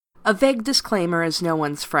A vague disclaimer is no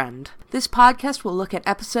one's friend. This podcast will look at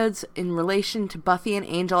episodes in relation to Buffy and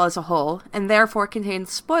Angel as a whole, and therefore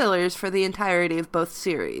contains spoilers for the entirety of both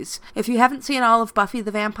series. If you haven't seen all of Buffy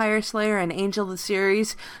the Vampire Slayer and Angel the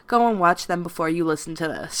series, go and watch them before you listen to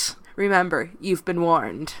this. Remember, you've been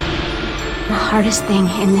warned. The hardest thing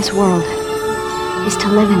in this world is to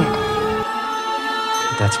live in it.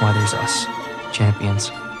 That's why there's us,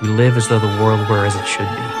 champions. We live as though the world were as it should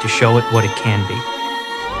be, to show it what it can be.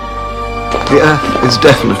 The Earth is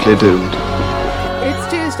definitely doomed.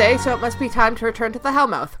 It's Tuesday, so it must be time to return to the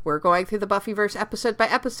Hellmouth. We're going through the Buffyverse episode by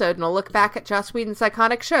episode, and we'll look back at Joss Whedon's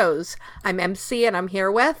iconic shows. I'm Emcee, and I'm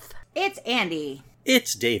here with... It's Andie.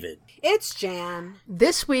 It's David. It's Jan.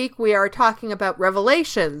 This week, we are talking about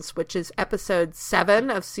Revelations, which is episode 7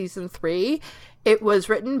 of season 3. It was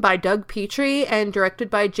written by Doug Petrie and directed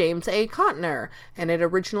by James A. Contner, and it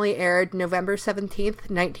originally aired November 17th,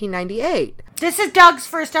 1998. This is Doug's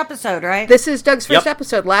first episode, right? This is Doug's first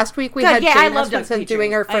episode. Last week we had I Jane love Doug Espenson Petrie.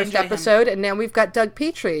 doing her I first enjoy him. episode, and now we've got Doug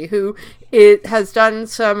Petrie, who has done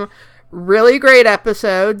some really great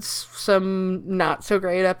episodes, some not so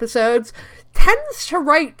great episodes, tends to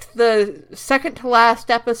write the second to last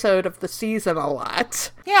episode of the season a lot.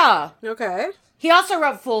 Yeah. Okay. He also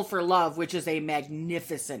wrote Fool for Love, which is a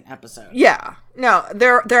magnificent episode. Yeah. No,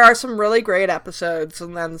 there are some really great episodes,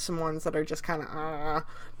 and then some ones that are just kind of,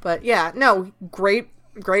 But yeah, no, great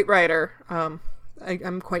writer.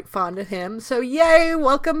 I'm quite fond of him. So yay,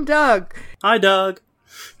 welcome Doug. Hi, Doug.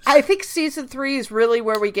 I think season 3 is really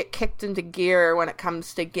where we get kicked into gear when it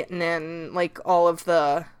comes to getting in, like, all of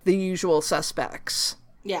the usual suspects.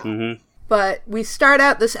 Yeah. Mm-hmm. But we start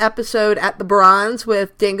out this episode at the Bronze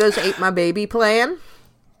with Dingo's Ate My Baby playing.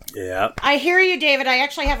 Yeah. I hear you, David. I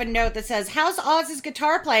actually have a note that says, how's Oz's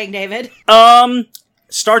guitar playing, David?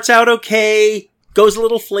 Starts out okay, goes a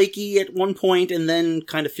little flaky at one point, and then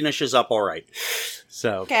kind of finishes up all right.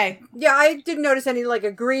 So. Okay. Yeah, I didn't notice any,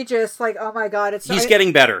 egregious, oh my god, it's... He's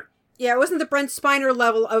getting better. Yeah, it wasn't the Brent Spiner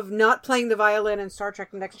level of not playing the violin in Star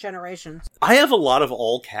Trek Next Generation. I have a lot of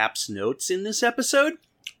all caps notes in this episode,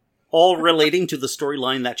 all relating to the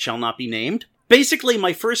storyline that shall not be named. Basically,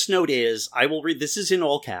 my first note is, I will read, this is in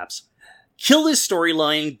all caps, kill this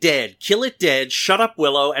storyline, dead, kill it dead, shut up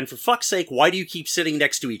Willow, and for fuck's sake, why do you keep sitting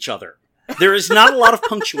next to each other? There is not a lot of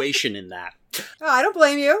punctuation in that. Oh, I don't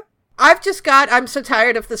blame you. I'm so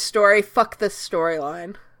tired of this story, fuck this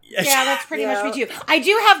storyline. Yeah, that's pretty much me too. I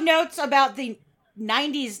do have notes about the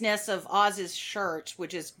 90s-ness of Oz's shirt,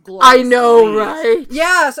 which is glorious. I know, right?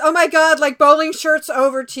 Yes, oh my god, bowling shirts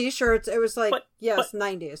over t-shirts. It was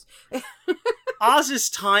 90s. Oz is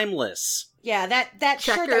timeless. Yeah, that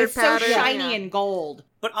shirt Checkered is so pattern, shiny and gold.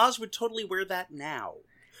 But Oz would totally wear that now.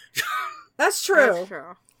 That's true. That's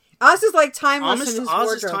true. Oz is timeless in his Oz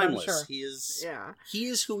wardrobe, is timeless. I'm sure. He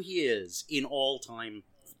is who he is in all time.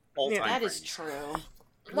 That is true.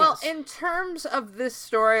 Well, in terms of this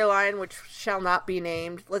storyline, which shall not be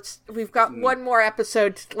named, we've got one more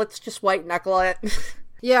episode. Let's just white knuckle it.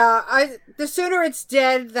 Yeah, the sooner it's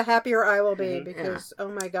dead, the happier I will be, because, oh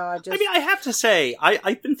my god. I mean, I have to say,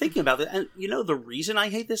 I've been thinking about it, and the reason I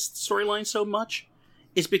hate this storyline so much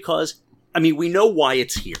is because, we know why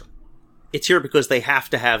it's here. It's here because they have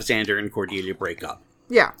to have Xander and Cordelia break up.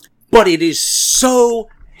 Yeah. But it is so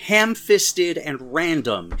ham-fisted and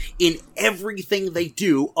random in everything they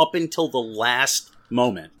do up until the last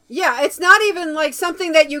moment. Yeah, it's not even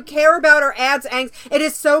something that you care about or adds angst.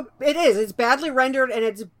 It's badly rendered and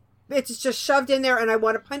it's just shoved in there and I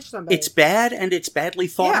want to punch somebody. It's bad and it's badly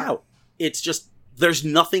thought out. It's just, there's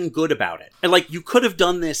nothing good about it. And you could have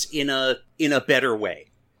done this in a better way.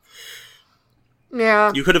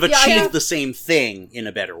 Yeah. You could have achieved the same thing in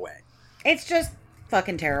a better way. It's just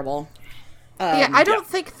fucking terrible. I don't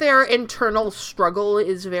think their internal struggle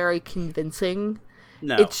is very convincing.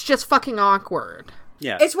 No. It's just fucking awkward.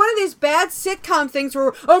 Yeah. It's one of these bad sitcom things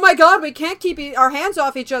where, oh my god, we can't keep our hands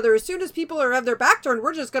off each other. As soon as people have their back turned,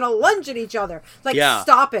 we're just going to lunge at each other.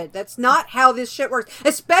 Stop it. That's not how this shit works.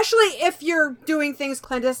 Especially if you're doing things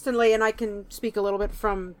clandestinely, and I can speak a little bit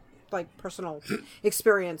from, personal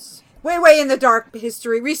experience. Way in the dark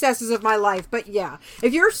recesses of my life. But yeah,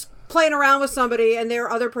 if you're playing around with somebody and their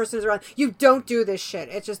other person is around, you don't do this shit.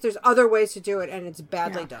 It's just, there's other ways to do it and it's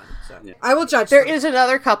badly done. So I will judge There them. is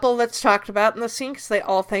another couple that's talked about in the scene because they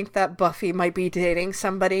all think that Buffy might be dating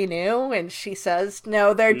somebody new, and she says,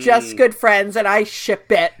 no, they're just good friends and I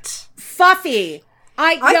ship it. Fuffy.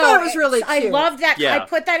 I thought it was really cute. I loved that. Yeah. I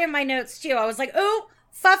put that in my notes too. I was like, oh,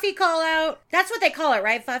 Fuffy call out. That's what they call it,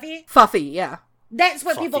 right, Fuffy? Fuffy, yeah. That's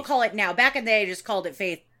what Fuffy. people call it now. Back in the day, they just called it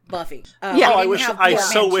Faith Buffy. I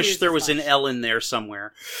so wish there was an L in there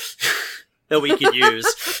somewhere that we could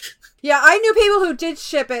use. Yeah, I knew people who did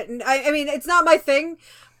ship it, and I mean, it's not my thing,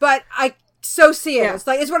 but I so see it.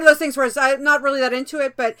 Yeah. It's one of those things where I'm not really that into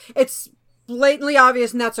it, but it's blatantly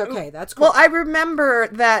obvious, and that's okay. That's cool. Well, I remember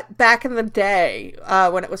that back in the day,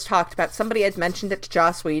 when it was talked about, somebody had mentioned it to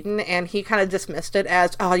Joss Whedon, and he kind of dismissed it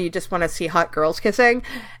as, oh, you just want to see hot girls kissing.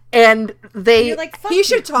 And you're like, he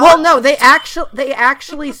should talk. Well, no, they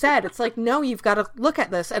actually said, it's like, no, you've got to look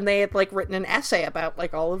at this. And they had like written an essay about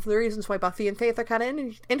like all of the reasons why Buffy and Faith are kind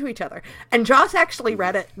of into each other. And Joss actually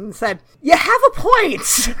read it and said, you have a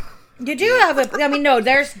point. You do have a, I mean, no,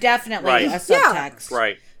 there's definitely a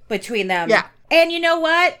subtext between them. Yeah. And you know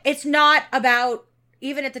what? It's not about,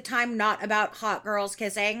 even at the time, not about hot girls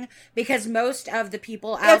kissing, because most of the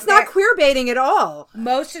people out there... It's not queer baiting at all.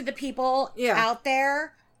 Most of the people out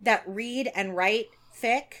there that read and write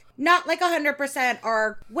fic, not like 100%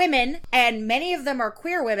 are women, and many of them are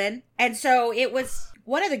queer women. And so it was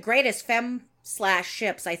one of the greatest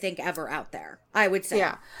femme/ships, I think, ever out there, I would say.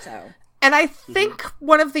 Yeah. So... And I think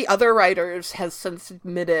one of the other writers has since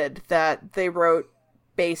admitted that they wrote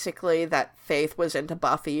basically that Faith was into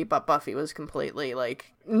Buffy, but Buffy was completely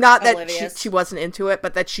like, not oblivious. That she wasn't into it,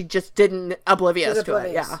 but that she just didn't oblivious to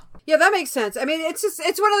it. Yeah. Yeah, that makes sense. I mean,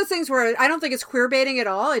 it's one of those things where I don't think it's queer baiting at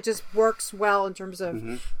all. It just works well in terms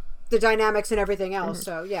of the dynamics and everything else.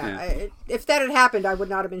 So if that had happened, I would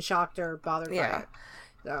not have been shocked or bothered by it.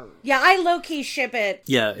 So. Yeah, I low-key ship it.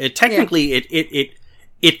 Yeah, it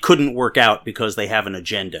couldn't work out because they have an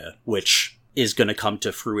agenda, which is going to come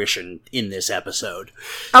to fruition in this episode.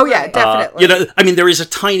 Oh yeah, definitely. I mean, there is a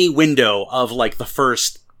tiny window of like the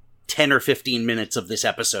first 10 or 15 minutes of this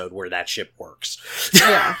episode where that ship works.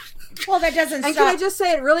 Yeah. Well, that doesn't And stop. can I just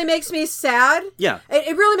say, it really makes me sad. Yeah.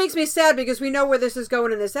 It really makes me sad because we know where this is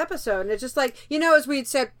going in this episode. And it's just like, as we'd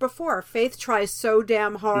said before, Faith tries so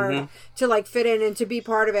damn hard to like fit in and to be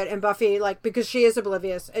part of it. And Buffy, like, because she is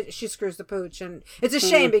oblivious, she screws the pooch. And it's a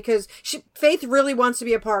shame because Faith really wants to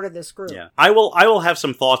be a part of this group. Yeah. I will have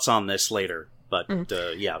some thoughts on this later, but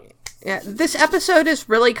yeah. Yeah, this episode is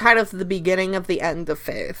really kind of the beginning of the end of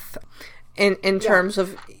Faith. In terms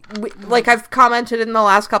of, like I've commented in the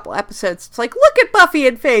last couple episodes, it's like, look at Buffy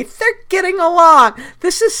and Faith, they're getting along.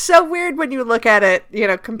 This is so weird when you look at it,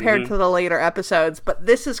 compared to the later episodes, but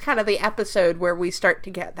this is kind of the episode where we start to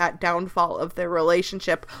get that downfall of their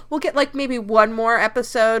relationship. We'll get like maybe one more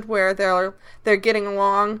episode where they're getting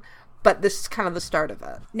along, but this is kind of the start of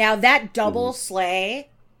it. Now that double slay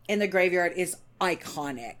in the graveyard is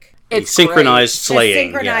iconic. It's synchronized slaying.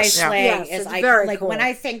 Synchronized slaying is very like cool. When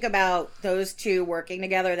I think about those two working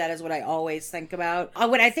together, that is what I always think about.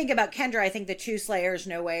 When I think about Kendra, I think the two slayers,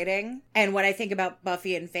 no waiting. And when I think about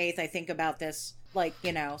Buffy and Faith, I think about this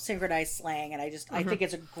synchronized slaying, and I think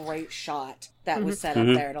it's a great shot that was set up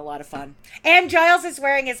there and a lot of fun. And Giles is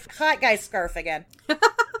wearing his hot guy scarf again.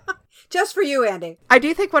 Just for you, Andie. I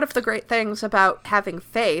do think one of the great things about having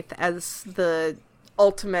Faith as the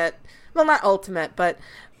ultimate, well, not ultimate, but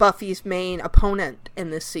Buffy's main opponent in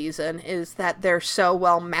this season is that they're so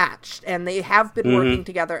well matched, and they have been working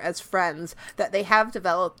together as friends, that they have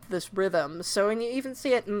developed this rhythm. So, and you even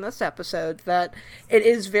see it in this episode, that it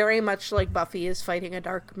is very much like Buffy is fighting a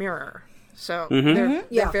dark mirror. So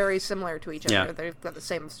they're very similar to each other. They've got the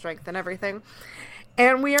same strength and everything.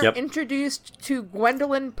 And we are introduced to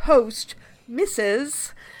Gwendolyn Post,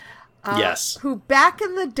 Mrs., yes. Who back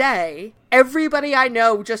in the day, everybody I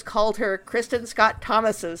know just called her Kristen Scott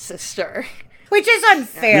Thomas's sister. Which is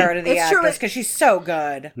unfair to the actress because she's so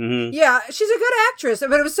good. Yeah, she's a good actress.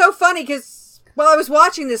 But it was so funny because while I was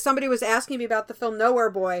watching this, somebody was asking me about the film Nowhere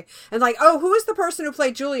Boy. And like, oh, who is the person who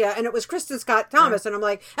played Julia? And it was Kristen Scott Thomas. And I'm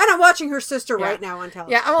like, and I'm watching her sister right now on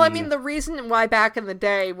television. Yeah, well, I mean, the reason why back in the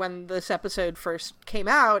day when this episode first came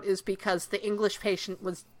out is because The English Patient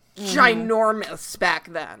was ginormous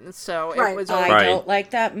back then, so it was. I don't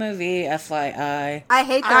like that movie. FYI, I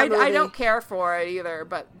hate that movie. I don't care for it either,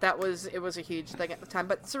 but it was a huge thing at the time.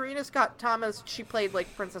 But Serena Scott Thomas, she played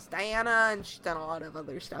like Princess Diana, and she's done a lot of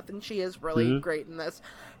other stuff, and she is really great in this.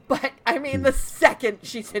 But I mean, the second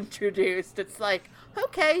she's introduced, it's like,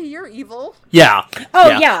 okay, you're evil. Yeah.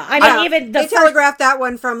 Oh yeah. I mean, even they telegraphed that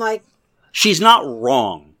one from like. She's not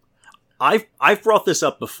wrong. I've brought this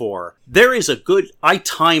up before. There is I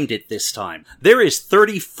timed it this time. There is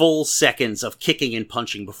 30 full seconds of kicking and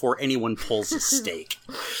punching before anyone pulls a stake.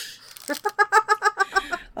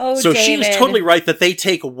 So David. she was totally right that they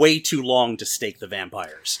take way too long to stake the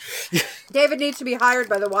vampires. David needs to be hired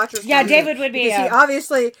by the Watchers. Yeah, David would be. He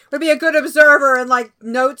obviously would be a good observer and like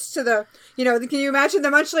notes to the, can you imagine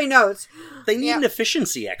the monthly notes? They need an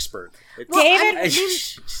efficiency expert.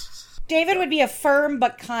 David would be a firm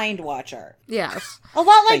but kind watcher. Yes. A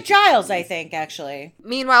lot like Giles, I think, actually.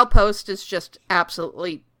 Meanwhile, Post is just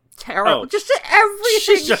absolutely terrible. Oh, just everything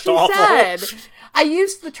she's just she awful. said. I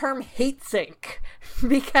used the term hate sink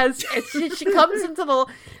because she comes into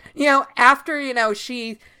the, after,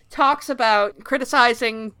 she talks about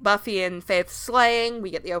criticizing Buffy and Faith's slaying.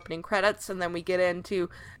 We get the opening credits, and then we get into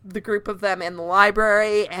the group of them in the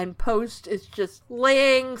library, and Post is just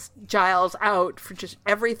laying Giles out for just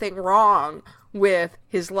everything wrong with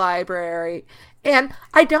his library. And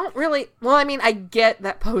I don't really, I get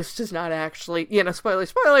that Post is not actually,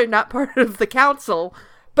 spoiler, not part of the council,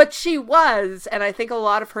 but she was, and I think a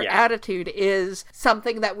lot of her attitude is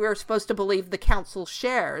something that we're supposed to believe the council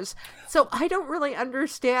shares. So I don't really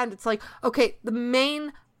understand. It's like, okay, the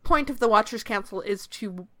main point of the Watchers Council is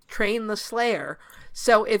to train the Slayer.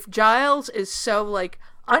 So if Giles is so,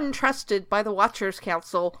 untrusted by the Watchers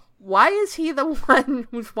Council, why is he the one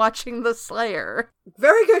who's watching the Slayer?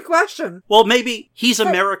 Very good question. Well, maybe he's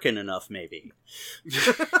American enough, maybe.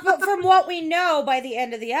 But from what we know by the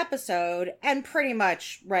end of the episode, and pretty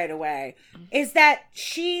much right away, is that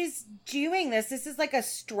she's doing this. This is like a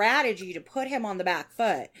strategy to put him on the back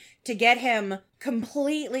foot, to get him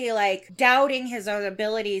completely doubting his own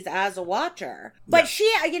abilities as a watcher. But she,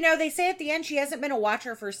 they say at the end she hasn't been a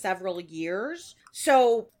watcher for several years.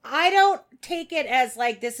 So I don't take it as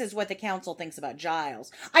this is what the council thinks about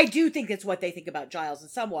Giles. I do think it's what they think about Giles,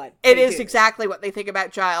 and somewhat it is exactly what they think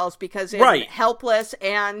about Giles, because in Helpless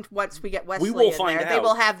and once we get Wesley they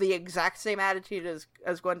will have the exact same attitude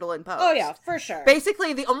as Gwendolyn Post. Oh yeah, for sure.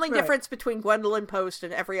 Basically, the only difference between Gwendolyn Post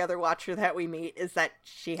and every other Watcher that we meet is that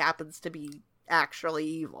she happens to be actually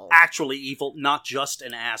evil. Actually evil, not just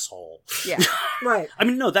an asshole. Yeah. Right.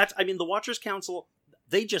 The Watchers Council,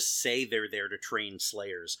 they just say they're there to train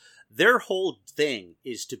Slayers. Their whole thing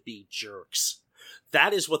is to be jerks.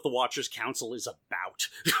 That is what the Watchers Council is about.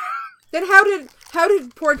 Then how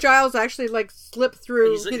did poor Giles actually slip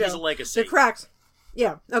through he's a legacy. the cracks?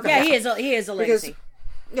 Yeah. Okay. Yeah, he is a legacy.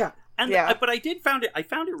 Yeah. And but I found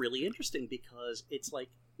it really interesting because it's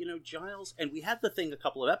Giles, and we had the thing a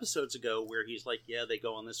couple of episodes ago where he's like, yeah, they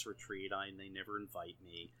go on this retreat, and they never invite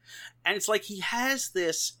me. And it's he has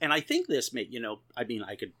this, and I think this may, I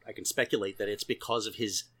can speculate that it's because of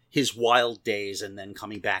his wild days and then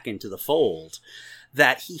coming back into the fold,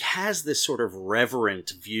 that he has this sort of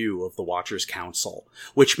reverent view of the Watchers Council,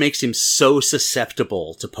 which makes him so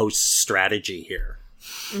susceptible to Post's strategy here.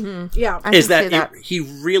 Mm-hmm. Yeah.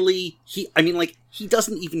 He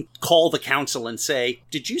doesn't even call the council and say,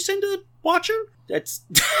 did you send a Watcher? That's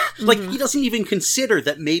he doesn't even consider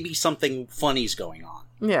that maybe something funny's going on.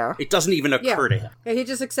 Yeah. It doesn't even occur to him. Yeah, he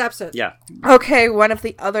just accepts it. Yeah. Okay, one of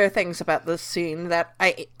the other things about this scene that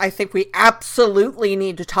I think we absolutely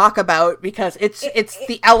need to talk about, because it's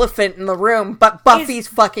the elephant in the room, but Buffy's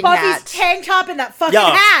fucking hat. Buffy's tank top and that fucking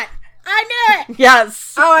hat. I knew it!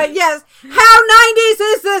 Yes. Oh, yes. How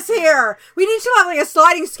 90s is this here? We need to have a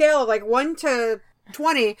sliding scale of 1 to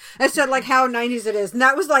 20 and said how 90s it is. And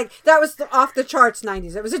that was off the charts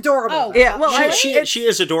 90s. It was adorable. Oh, yeah. Well, she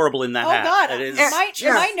is adorable in that hat. Oh God. It is.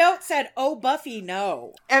 My note said, "Oh, Buffy,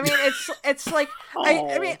 no." I mean, it's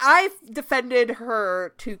I've defended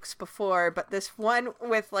her toques before, but this one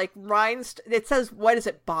with rhinestone, it says, what is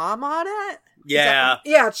it, bomb on it? Yeah.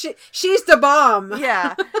 She's the bomb.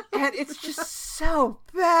 Yeah. And it's just so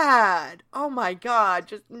bad. Oh my God.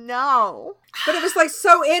 Just no. But it was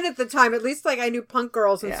so in at the time. At least I knew punk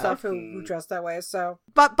girls and stuff who dressed that way. So,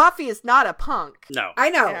 but Buffy is not a punk. No,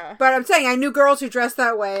 I know. Yeah. But I'm saying I knew girls who dressed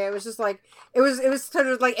that way. It was just it was sort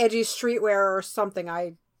of edgy streetwear or something.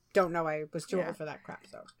 I don't know. I was too old for that crap.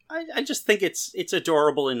 So I just think it's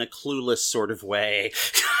adorable in a clueless sort of way.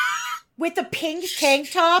 With the pink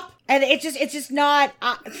tank top, and it's just not.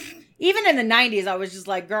 Even in the 90s, I was just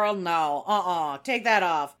girl, no, take that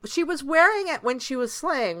off. She was wearing it when she was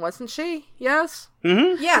slaying, wasn't she? Yes?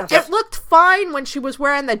 Mm-hmm. Yeah. It looked fine when she was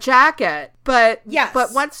wearing the jacket, but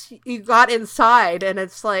but once you got inside, and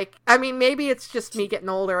it's maybe it's just me getting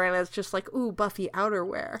older, and it's just ooh, Buffy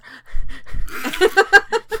outerwear.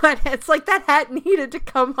 But it's that hat needed to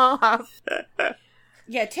come off.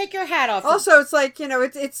 Yeah, take your hat off. Also, it's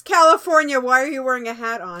it's California. Why are you wearing a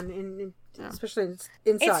hat on? Especially inside.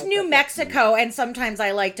 It's New Mexico, and sometimes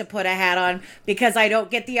I like to put a hat on because I don't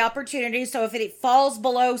get the opportunity. So if it falls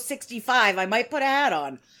below 65, I might put a hat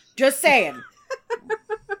on. Just saying.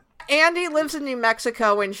 Andie lives in New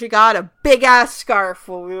Mexico, and she got a big-ass scarf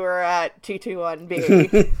when we were at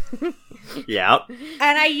 221B. Yeah.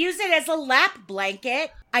 And I use it as a lap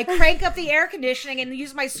blanket. I crank up the air conditioning and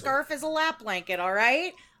use my scarf as a lap blanket, all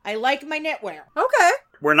right? I like my knitwear. Okay.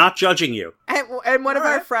 We're not judging you. And one of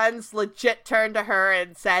our friends legit turned to her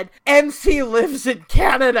and said, Emcee lives in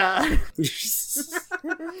Canada.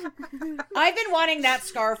 I've been wanting that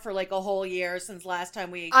scarf for like a whole year since last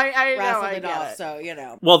time we raffled it off, so, you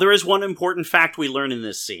know. Well, there is one important fact we learn in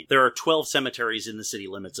this scene. There are 12 cemeteries in the city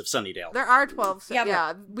limits of Sunnydale. There are 12.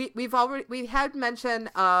 Yeah. We had mention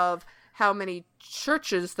of how many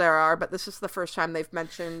churches there are, but this is the first time they've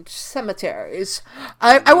mentioned cemeteries.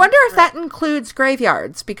 I wonder if that includes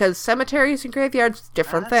graveyards, because cemeteries and graveyards,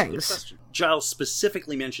 different things. Giles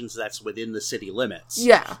specifically mentions that's within the city limits.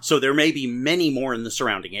 Yeah. So there may be many more in the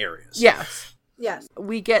surrounding areas. Yes. Yes.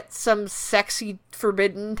 We get some sexy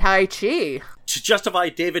forbidden Tai Chi. To justify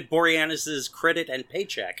David Boreanaz's credit and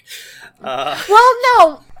paycheck. Well,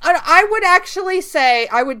 no. I would actually say,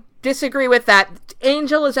 I would disagree with that.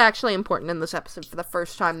 Angel is actually important in this episode for the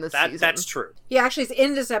first time this season. That's true. He actually is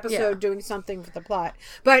in this episode doing something for the plot.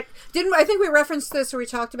 But I think we referenced this, or we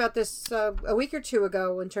talked about this a week or two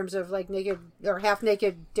ago in terms of like naked or half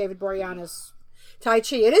naked David Boreanaz Tai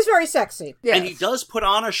Chi. It is very sexy. Yes. And he does put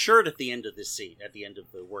on a shirt at the end of this scene, at the end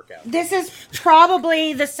of the workout. This is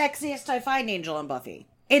probably the sexiest I find Angel and Buffy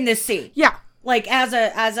in this scene. Yeah. Like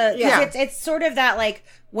it's sort of that, like,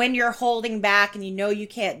 when you're holding back and you know you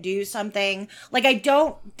can't do something. Like, I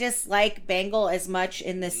don't dislike Bangle as much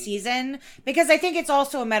in this season, because I think it's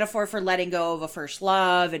also a metaphor for letting go of a first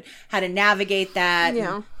love and how to navigate that.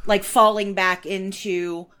 Yeah. And, like, falling back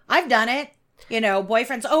into, I've done it, you know,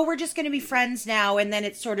 boyfriends, oh, we're just going to be friends now. And then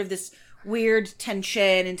it's sort of this weird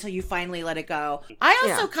tension until you finally let it go. I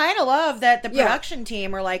also kind of love that the production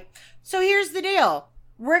team are like, so here's the deal.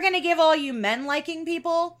 We're going to give all you men-liking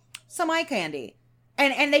people some eye candy.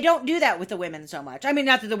 And they don't do that with the women so much. I mean,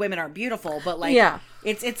 not that the women aren't beautiful, but like,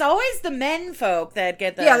 it's always the men folk that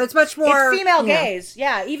get the... Yeah, that's much more... It's female gaze.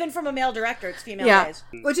 Yeah, even from a male director, it's female gaze.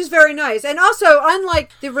 Which is very nice. And also, unlike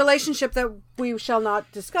the relationship that we shall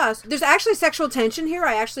not discuss, there's actually sexual tension here.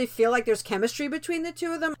 I actually feel like there's chemistry between the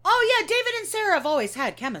two of them. Oh, yeah, David and Sarah have always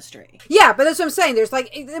had chemistry. Yeah, but that's what I'm saying. There's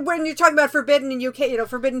like, when you're talking about forbidden and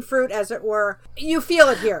forbidden fruit, as it were, you feel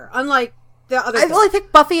it here. Unlike... I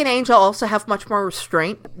think Buffy and Angel also have much more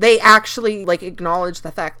restraint. They actually like acknowledge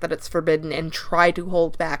the fact that it's forbidden and try to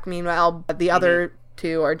hold back. Meanwhile, the other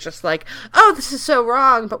two are just like, oh, this is so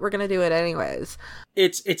wrong, but we're going to do it anyways.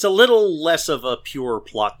 It's a little less of a pure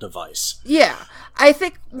plot device. Yeah. I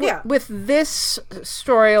think with this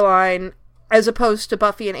storyline, as opposed to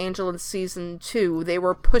Buffy and Angel in season 2, they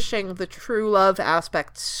were pushing the true love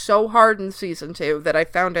aspect so hard in season 2 that I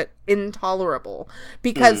found it intolerable,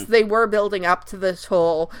 because they were building up to this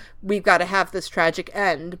whole, we've got to have this tragic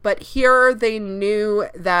end. But here they knew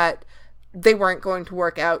that they weren't going to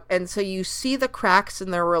work out, and so you see the cracks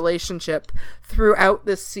in their relationship throughout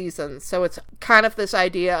this season. So it's kind of this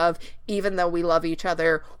idea of, even though we love each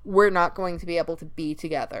other, we're not going to be able to be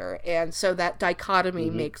together. And so that dichotomy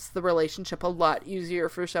makes the relationship a lot easier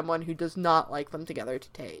for someone who does not like them together to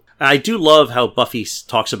take. I do love how Buffy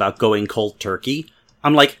talks about going cold turkey.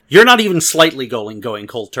 I'm like, you're not even slightly going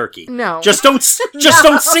cold turkey. No. Just don't see him.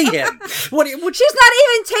 She's not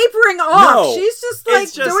even tapering off. No, she's just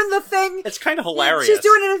like doing the thing. It's kind of hilarious. She's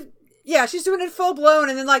doing it full blown,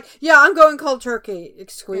 and then like, I'm going cold turkey.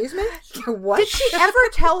 Excuse me? What? Did she ever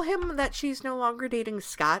tell him that she's no longer dating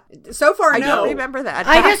Scott? So far, I no. don't remember that.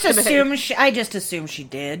 I just assume she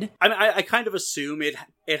did. I mean, I kind of assume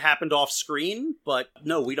it happened off screen, but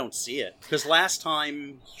no, we don't see it, because last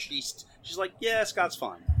time she's like, yeah, Scott's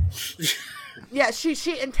fine. Yeah, she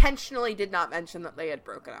intentionally did not mention that they had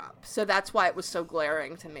broken up. So that's why it was so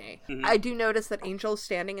glaring to me. I do notice that Angel's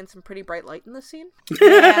standing in some pretty bright light in this scene.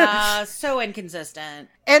 Yeah, so inconsistent.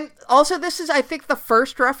 And also, this is, I think, the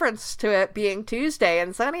first reference to it being Tuesday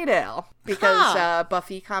in Sunnydale. Because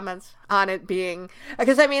Buffy comments on it being...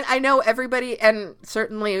 Because, I mean, I know everybody, and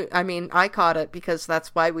certainly, I mean, I caught it because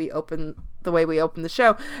that's why we open the way we open the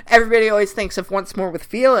show. Everybody always thinks of Once More with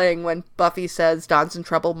Feeling when Buffy says Dawn's in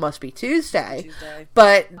trouble, must be Tuesday.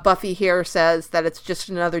 But Buffy here says that it's just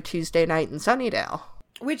another Tuesday night in Sunnydale.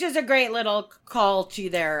 Which is a great little call to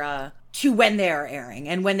their, to when they're airing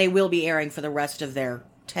and when they will be airing for the rest of their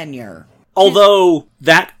tenure. Although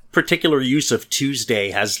that particular use of Tuesday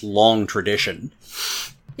has long tradition.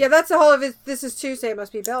 Yeah, that's the whole of it. This is Tuesday, it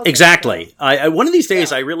must be Belgium. Exactly. I one of these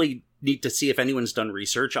days, I really need to see if anyone's done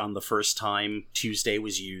research on the first time Tuesday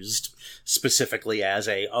was used specifically as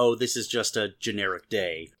this is just a generic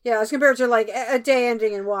day. Yeah, as compared to like a day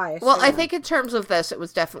ending in Y. Well, I think in terms of this, it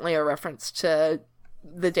was definitely a reference to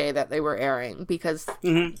the day that they were airing, because...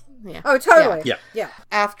 Yeah. Oh, totally. Yeah.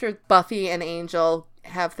 After Buffy and Angel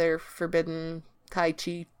have their forbidden Tai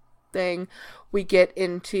Chi thing, we get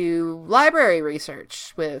into library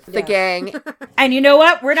research with the gang. And you know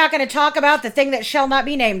what? We're not going to talk about the thing that shall not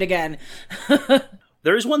be named again.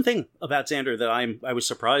 There is one thing about Xander that I was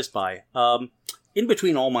surprised by. In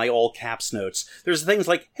between all my all caps notes, there's things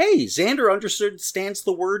like, hey, Xander understands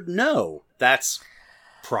the word no. That's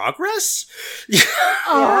progress?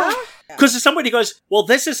 Yeah. Because if somebody goes, well,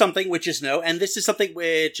 this is something which is no, and this is something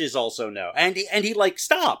which is also no. And he like,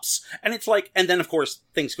 stops. And it's like, and then, of course,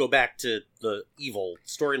 things go back to the evil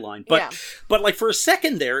storyline. But like, for a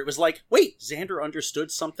second there, it was like, wait, Xander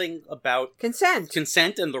understood something about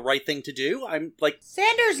consent and the right thing to do? I'm like...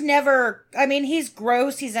 Xander's never... I mean, he's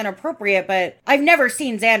gross, he's inappropriate, but I've never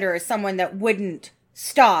seen Xander as someone that wouldn't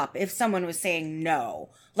stop if someone was saying no.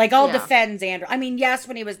 Like, I'll defend Xander. I mean, yes,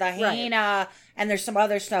 when he was the hyena, and there's some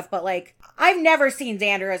other stuff, but, like, I've never seen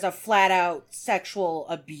Xander as a flat-out sexual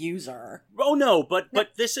abuser. Oh, no, but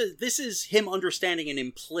this is him understanding an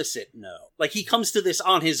implicit no. Like, he comes to this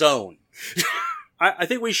on his own. I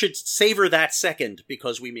think we should savor that second,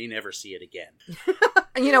 because we may never see it again.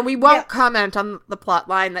 You know, we won't comment on the plot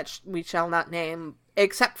line that we shall not name,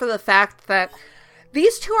 except for the fact that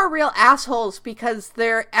these two are real assholes because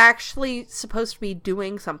they're actually supposed to be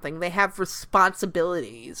doing something. They have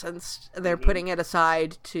responsibilities, and they're putting it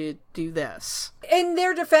aside to do this. In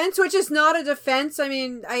their defense, which is not a defense, I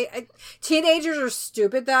mean, teenagers are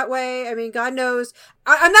stupid that way. I mean, God knows.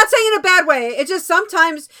 I'm not saying in a bad way. It's just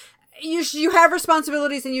sometimes... You have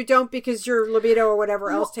responsibilities and you don't because your libido or whatever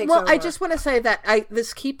else takes over. Well, I just want to say that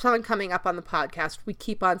this keeps on coming up on the podcast. We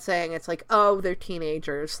keep on saying it's like, oh, they're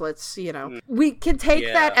teenagers. Let's, we can take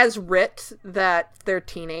that as writ that they're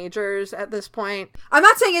teenagers at this point. I'm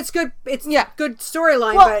not saying it's good. It's good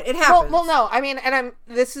storyline, but it happens. Well, no, I mean, and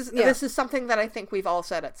this is something that I think we've all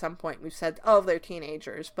said at some point. We've said, oh, they're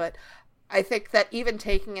teenagers, but I think that even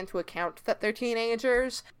taking into account that they're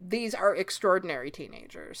teenagers, these are extraordinary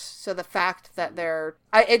teenagers. So the fact that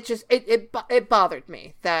it bothered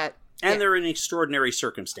me that... And they're in extraordinary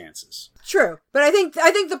circumstances. True. But I think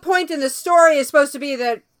the point in the story is supposed to be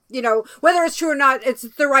that, whether it's true or not, it's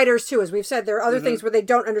the writers too. As we've said, there are other things where they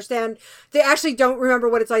don't understand. They actually don't remember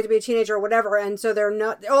what it's like to be a teenager or whatever. And so they're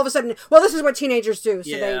not, all of a sudden, well, this is what teenagers do.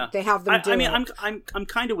 So they have them do it. I'm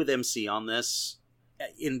kind of with Emcee on this.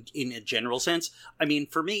 In a general sense. I mean,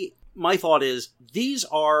 for me, my thought is these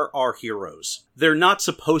are our heroes. They're not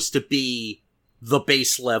supposed to be the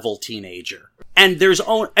base level teenager. And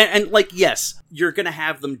yes, you're going to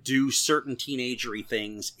have them do certain teenagery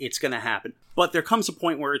things. It's going to happen. But there comes a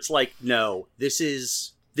point where it's like, no, this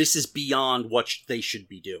is beyond what they should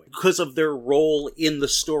be doing because of their role in the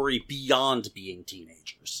story beyond being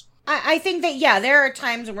teenagers. I think that, there are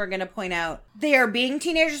times when we're going to point out they are being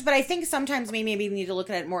teenagers, but I think sometimes we maybe need to look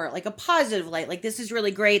at it more like a positive light. Like, this is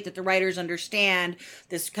really great that the writers understand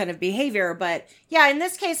this kind of behavior. But, in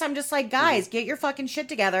this case, I'm just like, guys, get your fucking shit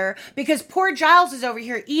together. Because poor Giles is over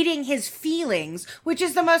here eating his feelings, which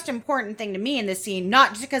is the most important thing to me in this scene.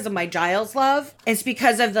 Not just because of my Giles love. It's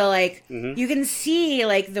because of the, you can see,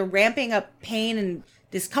 the ramping up pain and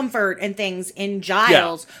discomfort and things in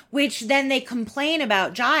Giles, which then they complain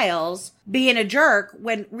about Giles being a jerk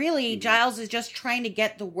when really Giles is just trying to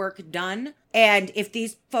get the work done. And if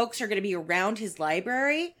these folks are going to be around his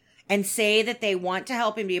library and say that they want to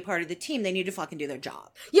help him be a part of the team, they need to fucking do their job.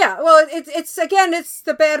 Yeah, well, it's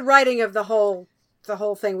the bad writing of the whole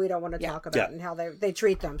thing we don't want to talk about and how they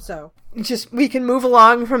treat them. So just we can move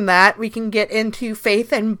along from that. We can get into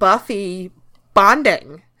Faith and Buffy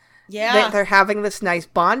bonding. Yeah. They're having this nice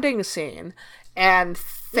bonding scene. And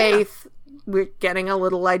Faith, we're getting a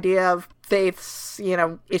little idea of Faith's,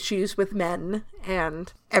 issues with men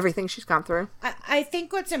and everything she's gone through. I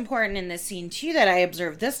think what's important in this scene, too, that I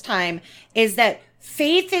observed this time is that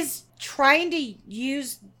Faith is trying to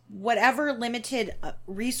use whatever limited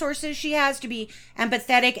resources she has to be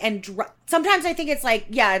empathetic and sometimes I think it's like,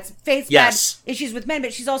 it's Faith's bad issues with men,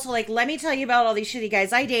 but she's also like, let me tell you about all these shitty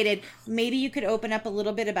guys I dated. Maybe you could open up a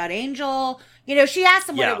little bit about Angel. She asked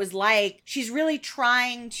him what it was like. She's really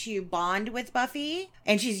trying to bond with Buffy,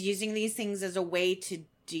 and she's using these things as a way to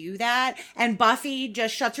do that, and Buffy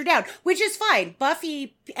just shuts her down, which is fine.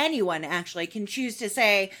 Buffy, anyone actually, can choose to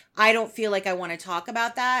say, I don't feel like I want to talk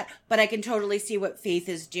about that, but I can totally see what Faith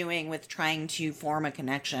is doing with trying to form a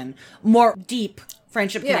connection, more deep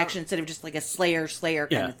friendship connection instead of just like a slayer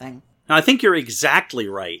kind of thing. Now, I think you're exactly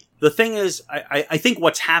right. The thing is, I think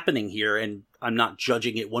what's happening here, and I'm not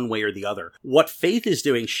judging it one way or the other, what Faith is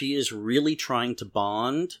doing, she is really trying to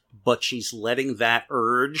bond, but she's letting that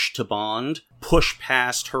urge to bond push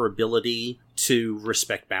past her ability to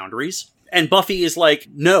respect boundaries. And Buffy is like,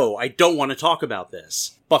 no, I don't want to talk about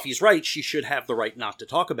this. Buffy's right, she should have the right not to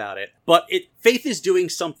talk about it. But Faith is doing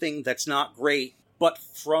something that's not great, but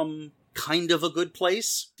from kind of a good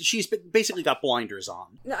place. She's basically got blinders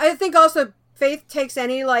on. I think also Faith takes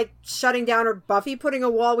any, like, shutting down or Buffy putting a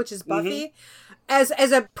wall, which is Buffy, as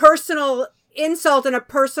a personal insult and a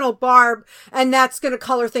personal barb, and that's going to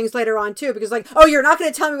color things later on too, because like, oh, you're not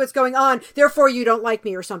going to tell me what's going on, therefore you don't like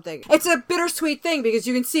me or something. It's a bittersweet thing because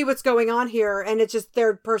you can see what's going on here, and it's just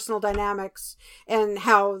their personal dynamics and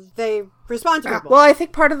how they respond to people. Well, I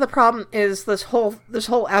think part of the problem is this whole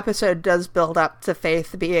episode does build up to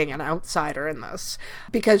Faith being an outsider in this,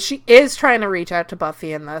 because she is trying to reach out to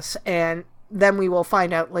Buffy in this, and then we will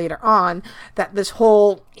find out later on that this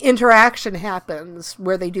whole interaction happens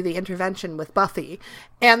where they do the intervention with Buffy,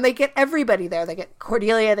 and they get everybody there. They get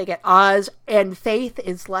Cordelia, they get Oz, and Faith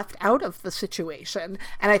is left out of the situation.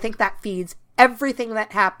 And I think that feeds everything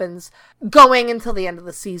that happens going until the end of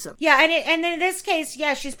the season. Yeah, and in this case,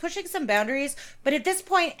 yeah, she's pushing some boundaries, but at this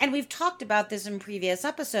point, and we've talked about this in previous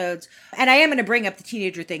episodes, and I am going to bring up the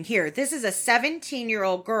teenager thing here. This is a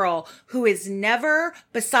 17-year-old girl who is never,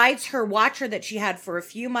 besides her watcher that she had for a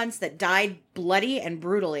few months that died bloody and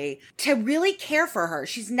brutally, to really care for her.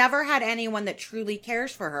 She's never had anyone that truly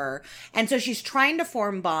cares for her. And so she's trying to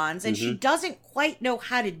form bonds, and she doesn't quite know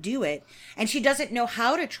how to do it, and she doesn't know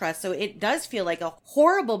how to trust. So it does feel like a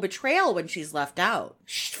horrible betrayal when she's left out.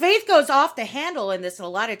 Faith goes off the handle in this a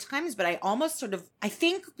lot of times, but I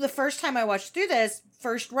think the first time I watched through this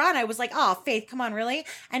first run, I was like, oh, Faith, come on, really?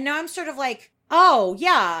 And now I'm sort of like, oh,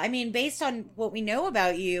 yeah, I mean, based on what we know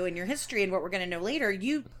about you and your history and what we're going to know later,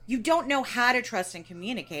 you don't know how to trust and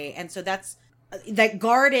communicate. And so that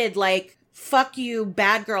guarded, like, fuck you,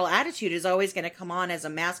 bad girl attitude is always going to come on as a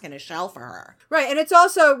mask and a shell for her. Right. And it's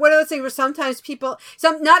also one of those things where sometimes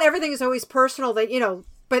not everything is always personal, that, you know,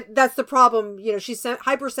 but that's the problem. You know, she's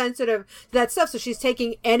hypersensitive to that stuff. So she's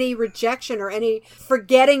taking any rejection or any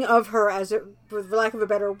forgetting of her, for lack of a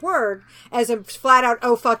better word, as a flat out,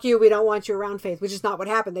 oh, fuck you, we don't want you around, Faith, which is not what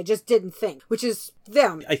happened. They just didn't think, which is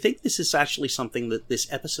them. I think this is actually something that this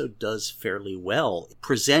episode does fairly well.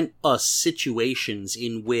 Present us situations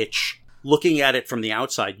in which, looking at it from the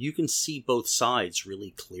outside, you can see both sides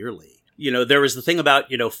really clearly. You know, there was the thing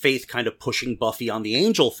about, you know, Faith kind of pushing Buffy on the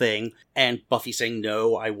Angel thing, and Buffy saying,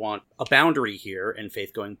 no, I want a boundary here, and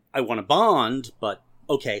Faith going, I want a bond, but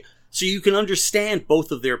okay. So you can understand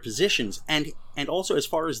both of their positions, and also as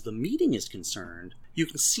far as the meeting is concerned, you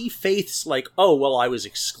can see Faith's like, oh, well, I was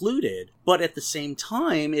excluded, but at the same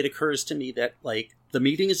time, it occurs to me that, like, the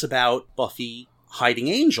meeting is about Buffy hiding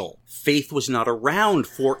Angel. Faith was not around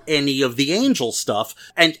for any of the Angel stuff,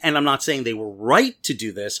 and I'm not saying they were right to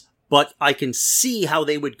do this, but I can see how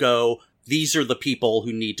they would go, these are the people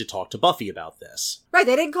who need to talk to Buffy about this. Right,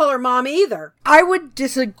 they didn't call her mom either. I would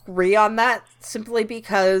disagree on that simply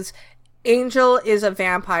because Angel is a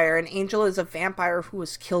vampire, and Angel is a vampire who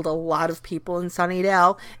has killed a lot of people in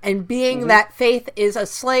Sunnydale, and being that Faith is a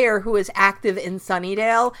slayer who is active in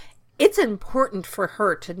Sunnydale, it's important for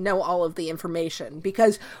her to know all of the information,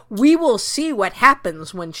 because we will see what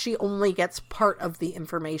happens when she only gets part of the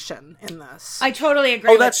information in this. I totally agree.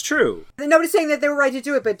 Oh, that's true. Nobody's saying that they were right to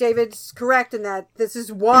do it, but David's correct in that this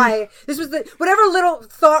is why. This was whatever little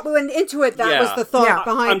thought went into it, that was the thought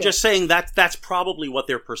behind it. I'm just saying that's probably what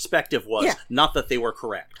their perspective was, not that they were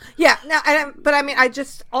correct. Yeah, but I mean,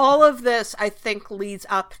 all of this, I think, leads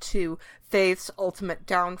up to Faith's ultimate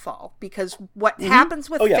downfall, because what happens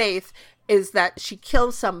with Faith is that she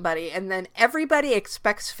kills somebody, and then everybody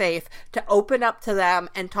expects Faith to open up to them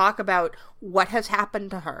and talk about what has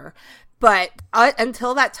happened to her. But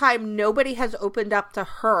until that time, nobody has opened up to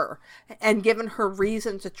her and given her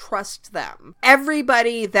reason to trust them.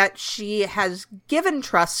 Everybody that she has given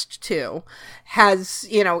trust to has,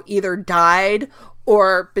 you know, either died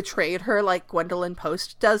or betrayed her, like Gwendolyn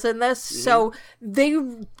Post does in this. So they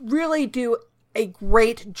really do a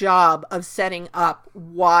great job of setting up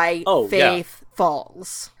why Faith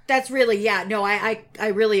falls. That's really, I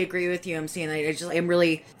really agree with you, Emcee, and I'm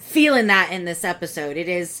really feeling that in this episode. It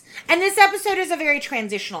is, and this episode is a very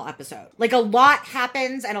transitional episode. Like, a lot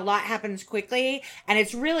happens, and a lot happens quickly, and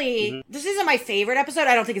it's really, this isn't my favorite episode.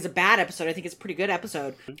 I don't think it's a bad episode. I think it's a pretty good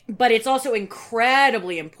episode, but it's also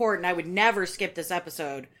incredibly important. I would never skip this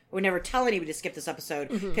episode. I would never tell anybody to skip this episode,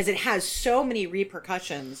 because it has so many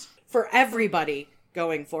repercussions for everybody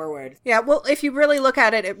going forward. Yeah, well, if you really look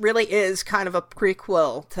at it, it really is kind of a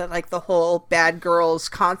prequel to, like, the whole bad girls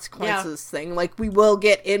consequences thing. Like, we will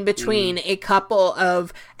get in between a couple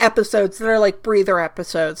of episodes that are, like, breather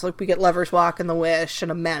episodes. Like, we get Lover's Walk and The Wish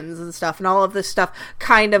and Amends and stuff, and all of this stuff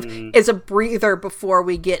kind of is a breather before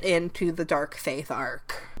we get into the Dark Faith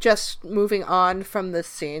arc. Just moving on from this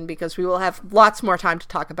scene, because we will have lots more time to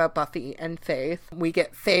talk about Buffy and Faith. We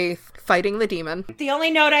get Faith fighting the demon. The only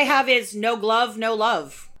note I have is no glove, no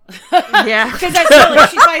love. Yeah. Because that's silly.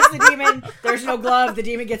 She fights the demon, there's no glove, the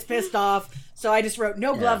demon gets pissed off. So I just wrote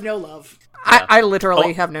no glove, no love. I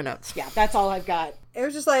literally have no notes. Yeah, that's all I've got. It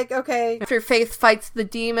was just like, okay. After Faith fights the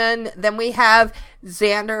demon, then we have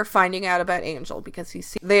Xander finding out about Angel,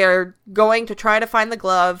 because they're going to try to find the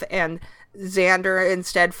glove, and Xander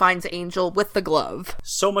instead finds Angel with the glove.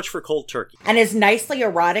 So much for cold turkey. And as nicely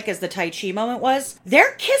erotic as the Tai Chi moment was,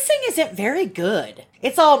 their kissing isn't very good.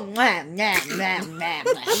 It's all mwah, mwah, mwah, mwah,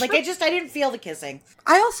 mwah. Like, I didn't feel the kissing.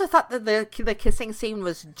 I also thought that the kissing scene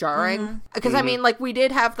was jarring. Because, I mean, like, we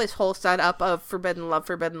did have this whole setup of forbidden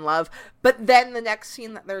love, but then the next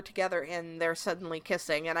scene that they're together in, they're suddenly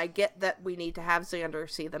kissing, and I get that we need to have Xander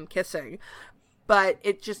see them kissing, but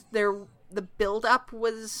it just, the build-up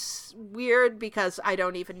was weird, because I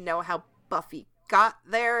don't even know how Buffy got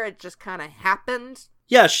there. It just kind of happened.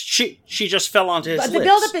 Yeah, she just fell onto his lips. The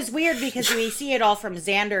build-up is weird because we see it all from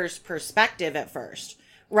Xander's perspective at first,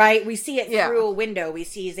 right? We see it through a window. We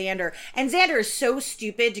see Xander. And Xander is so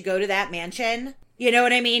stupid to go to that mansion. You know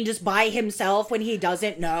what I mean? Just by himself when he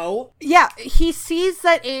doesn't know. Yeah, he sees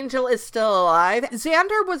that Angel is still alive.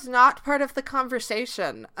 Xander was not part of the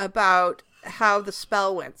conversation about how the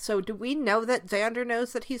spell went. So do we know that Xander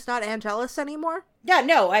knows that he's not Angelus anymore? Yeah,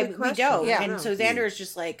 no, we don't. Yeah. And so Xander is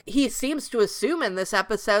just like... He seems to assume in this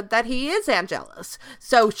episode that he is Angelus.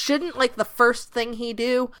 So shouldn't, like, the first thing he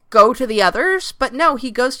do go to the others? But no,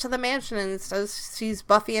 he goes to the mansion and sees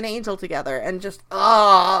Buffy and Angel together and just,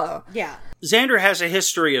 Yeah. Xander has a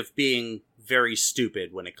history of being very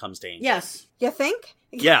stupid when it comes to Angel. Yes. You think?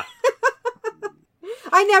 Yeah.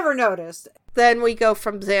 I never noticed. Then we go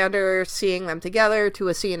from Xander seeing them together to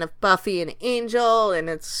a scene of Buffy and Angel, and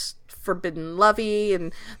it's forbidden lovey,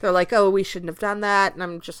 and they're like, oh, we shouldn't have done that, and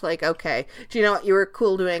I'm just like, okay, do you know what, you were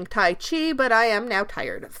cool doing Tai Chi, but I am now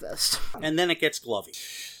tired of this. And then it gets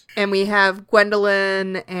glovey. And we have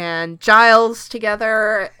Gwendolyn and Giles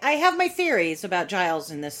together. I have my theories about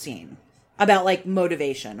Giles in this scene. About, like,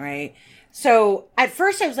 motivation, right? So, at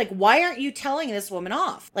first I was like, why aren't you telling this woman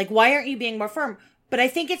off? Like, why aren't you being more firm? But I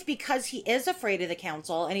think it's because he is afraid of the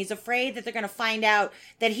council, and he's afraid that they're going to find out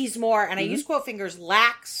that he's more, and I use quote fingers,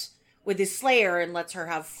 lax with his slayer and lets her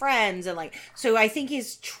have friends, and like, so I think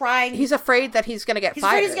he's trying... He's afraid that he's going to get fired. He's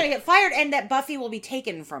afraid he's going to get fired, and that Buffy will be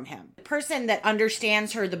taken from him. The person that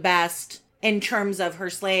understands her the best in terms of her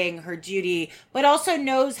slaying, her duty, but also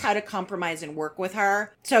knows how to compromise and work with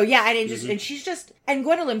her. So yeah, and and she's just, and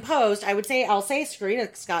Gwendolyn Post, I'll say Serena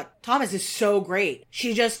Scott Thomas is so great.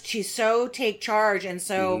 She's so take charge, and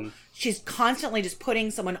so she's constantly just putting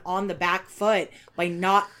someone on the back foot by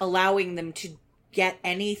not allowing them to get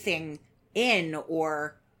anything in,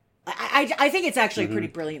 or I think it's actually a pretty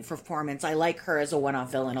brilliant performance. I like her as a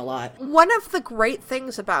one-off villain a lot. One of the great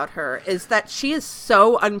things about her is that she is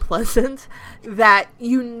so unpleasant that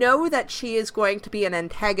you know that she is going to be an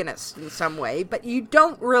antagonist in some way, but you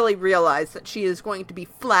don't really realize that she is going to be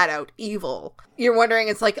flat out evil. You're wondering,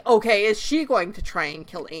 it's like, okay, is she going to try and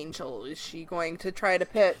kill Angel? Is she going to try to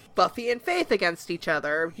pit Buffy and Faith against each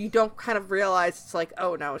other? You don't kind of realize, it's like,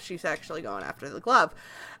 oh no, she's actually going after the glove.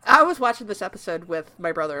 I was watching this episode with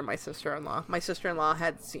my brother and my sister-in-law. My sister-in-law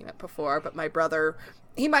had seen it before, but my brother,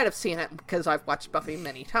 he might have seen it because I've watched Buffy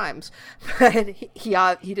many times, but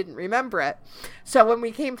he didn't remember it. So when we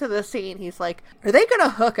came to the scene, he's like, are they going to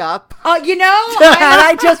hook up? You know? And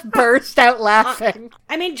I just burst out laughing.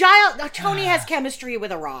 I mean, Tony has chemistry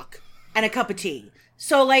with a rock and a cup of tea.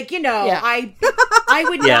 So, like, you know, Yeah. I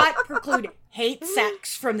would not preclude hate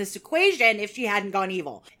sex from this equation if she hadn't gone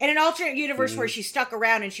evil. In an alternate universe where she stuck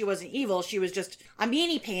around and she wasn't evil, she was just a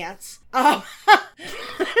meanie pants.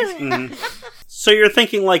 So you're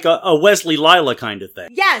thinking like a Wesley Lila kind of thing.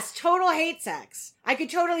 Yes, total hate sex. I could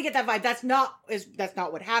totally get that vibe. That's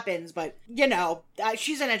not what happens, but, you know,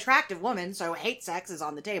 she's an attractive woman, so hate sex is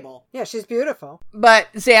on the table. Yeah, she's beautiful.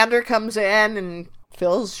 But Xander comes in and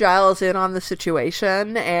fills Giles in on the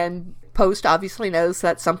situation, and Post obviously knows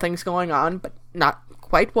that something's going on, but not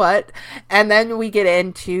quite what. And then we get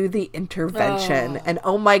into the intervention, and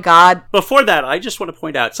oh my god. Before that, I just want to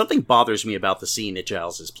point out something bothers me about the scene at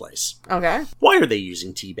Giles's place. Okay. Why are they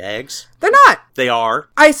using tea bags? They're not. They are.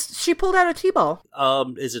 She pulled out a T-ball.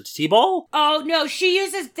 Is it a T-ball? Oh, no,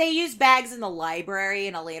 they use bags in the library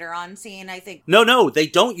in a later on scene, I think. No, they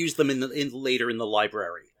don't use them later in the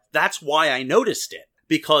library. That's why I noticed it.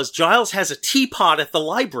 Because Giles has a teapot at the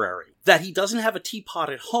library. That he doesn't have a teapot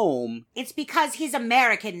at home. It's because he's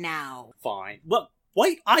American now. Fine. Well,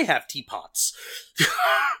 I have teapots.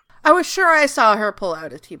 I was sure I saw her pull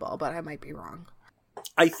out a T-ball, but I might be wrong.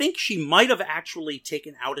 I think she might have actually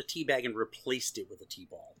taken out a tea bag and replaced it with a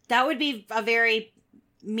T-ball. That would be a very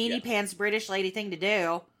meanie pants British lady thing to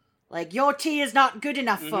do. Like, your tea is not good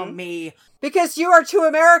enough for me. Because you are too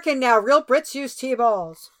American now. Real Brits use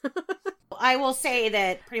T-balls. I will say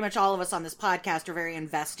that pretty much all of us on this podcast are very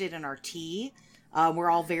invested in our tea. We're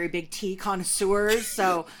all very big tea connoisseurs,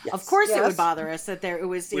 so of course it would bother us that it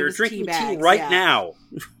was drinking tea bags, tea right now.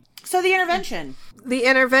 So the intervention. The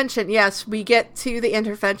intervention, yes. We get to the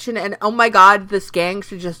intervention, and oh my god, this gang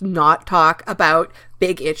should just not talk about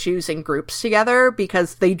big issues in groups together,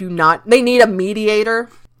 because they need a mediator.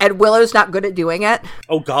 And Willow's not good at doing it.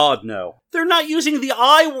 Oh god, no. They're not using the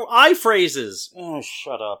I phrases. Oh,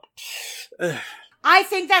 shut up. I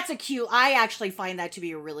think that's I actually find that to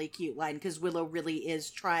be a really cute line, because Willow really is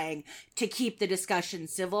trying to keep the discussion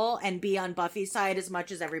civil and be on Buffy's side as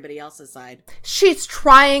much as everybody else's side. She's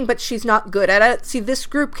trying, but she's not good at it. See, this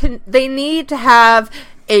group they need to have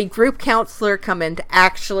a group counselor come in to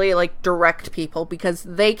actually, direct people, because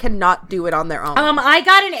they cannot do it on their own. I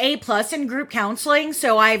got an A+ in group counseling,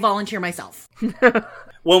 so I volunteer myself.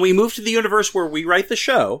 When we move to the universe where we write the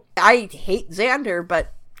show... I hate Xander,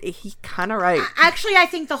 but he's kind of right. Actually, I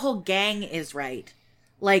think the whole gang is right.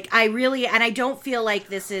 I don't feel like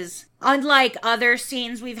this is... Unlike other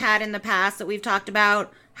scenes we've had in the past that we've talked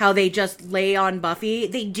about, how they just lay on Buffy.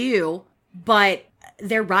 They do, but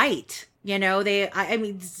they're right.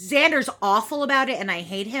 Xander's awful about it and I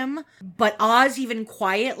hate him, but Oz even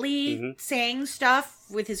quietly saying stuff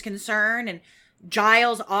with his concern, and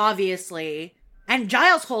Giles obviously, and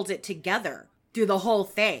Giles holds it together through the whole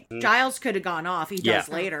thing. Giles could have gone off, he does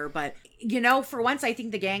later, but for once I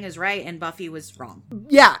think the gang is right and Buffy was wrong.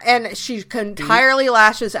 Yeah, and she entirely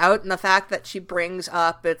lashes out, and the fact that she brings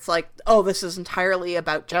up, it's like, oh, this is entirely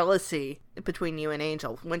about jealousy between you and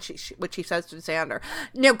Angel, which she says to Xander.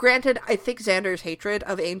 Now, granted, I think Xander's hatred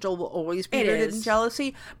of Angel will always be rooted in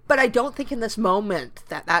jealousy, but I don't think in this moment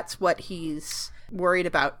that's what he's worried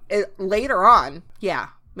about. Later on, yeah,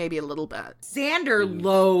 maybe a little bit. Xander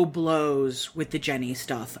low blows with the Jenny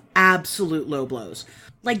stuff. Absolute low blows.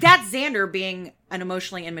 That's Xander being an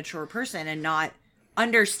emotionally immature person and not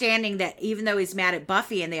understanding that even though he's mad at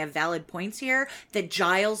Buffy and they have valid points here, that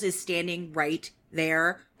Giles is standing right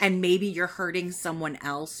there, and maybe you're hurting someone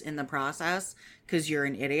else in the process because you're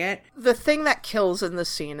an idiot. The thing that kills in this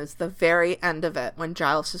scene is the very end of it, when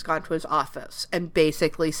Giles has gone to his office and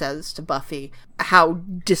basically says to Buffy how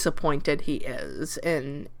disappointed he is.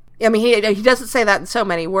 And he doesn't say that in so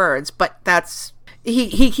many words, but that's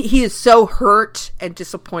he is so hurt and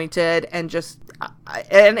disappointed, and just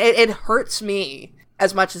and it hurts me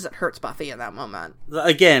as much as it hurts Buffy in that moment.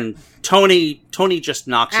 Again, Tony just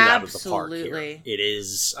knocks it out of the park here. Absolutely. It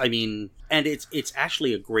is, and it's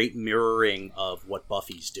actually a great mirroring of what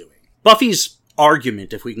Buffy's doing. Buffy's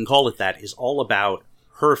argument, if we can call it that, is all about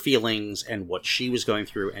her feelings and what she was going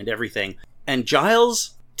through and everything. And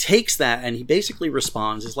Giles takes that and he basically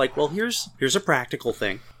responds, is like, well, here's a practical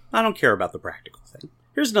thing. I don't care about the practical thing.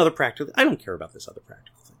 Here's another practical. I don't care about this other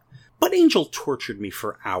practical thing. But Angel tortured me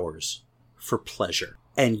for hours for pleasure,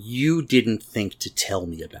 and you didn't think to tell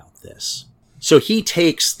me about this. So he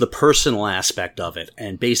takes the personal aspect of it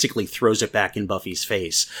and basically throws it back in Buffy's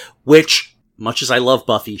face, which, much as I love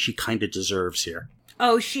Buffy, she kind of deserves here.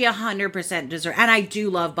 Oh, she 100% deserves, and I do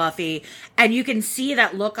love Buffy, and you can see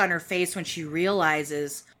that look on her face when she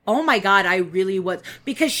realizes, oh my god, I really was,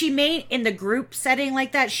 because she may, in the group setting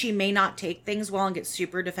like that, she may not take things well and get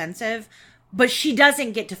super defensive, but she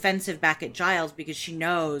doesn't get defensive back at Giles because she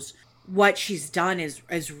knows what she's done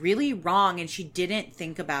is really wrong, and she didn't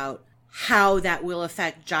think about how that will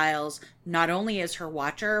affect Giles, not only as her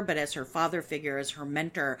watcher, but as her father figure, as her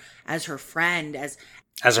mentor, as her friend, as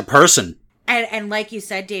a person. And like you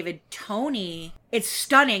said, David, Tony, it's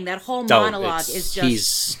stunning. That whole monologue is just...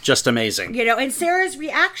 He's just amazing. And Sarah's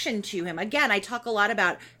reaction to him. Again, I talk a lot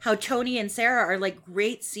about how Tony and Sarah are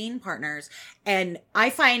great scene partners. And I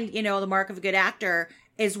find, the mark of a good actor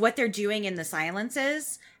is what they're doing in the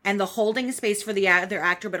silences and the holding space for their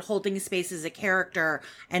actor, but holding space as a character.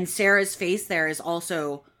 And Sarah's face there is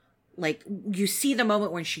also, you see the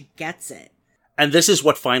moment when she gets it. And this is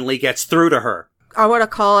what finally gets through to her. I want to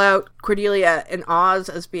call out Cordelia and Oz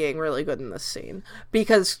as being really good in this scene,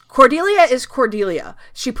 because Cordelia is Cordelia.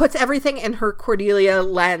 She puts everything in her Cordelia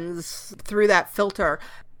lens through that filter,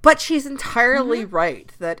 but she's entirely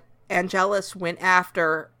right that Angelus went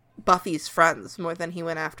after Buffy's friends more than he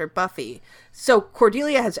went after Buffy. So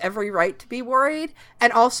Cordelia has every right to be worried.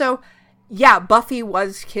 And also, yeah, Buffy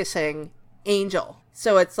was kissing Angel.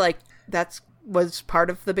 So it's like, was part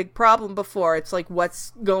of the big problem before. It's like,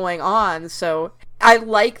 what's going on? So I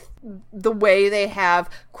like the way they have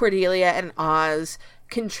Cordelia and Oz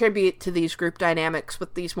contribute to these group dynamics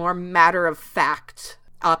with these more matter-of-fact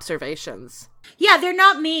observations. Yeah, they're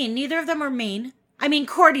not mean. Neither of them are mean. I mean,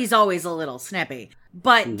 Cordy's always a little snippy,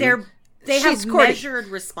 but they have measured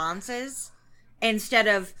responses instead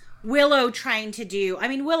of Willow trying to do. I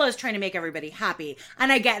mean, Willow's trying to make everybody happy,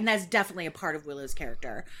 and that's definitely a part of Willow's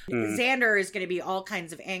character. Xander is going to be all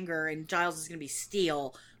kinds of anger, and Giles is going to be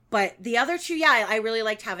steel. But the other two, yeah, I really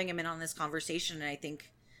liked having him in on this conversation, and I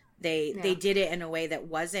think they did it in a way that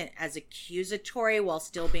wasn't as accusatory while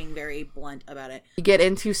still being very blunt about it. You get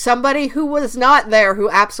into somebody who was not there,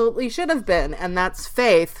 who absolutely should have been, and that's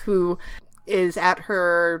Faith, who is at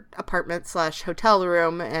her apartment/hotel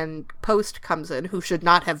room, and Post comes in, who should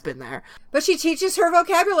not have been there. But she teaches her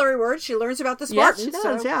vocabulary words. She learns about the Spartans. Yes, she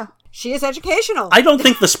does, yeah. She is educational. I don't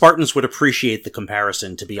think the Spartans would appreciate the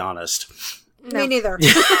comparison, to be honest. No. Me neither.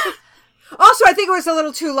 Also, I think it was a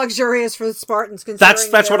little too luxurious for the Spartans.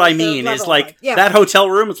 That's what I mean. Is like that hotel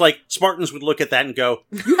room. It's like Spartans would look at that and go,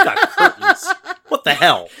 "You've got curtains. What the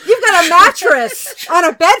hell? You've got a mattress on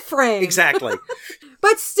a bed frame." Exactly.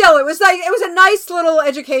 But still, it was a nice little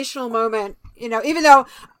educational moment. You know, even though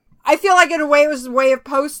I feel like in a way it was a way of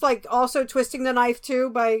Post like also twisting the knife too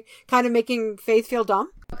by kind of making Faith feel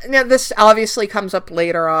dumb. Now, this obviously comes up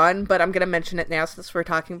later on, but I'm going to mention it now since we're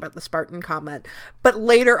talking about the Spartan comment. But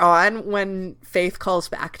later on, when Faith calls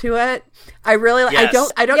back to it, I really I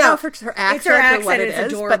don't know if it's her accent or what it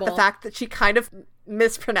is, adorable. But the fact that she kind of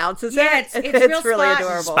mispronounces it, it's really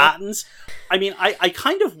adorable. Spartans. I mean, I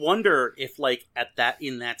kind of wonder if like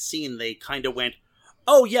in that scene they kind of went,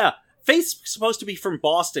 oh yeah, Faith's supposed to be from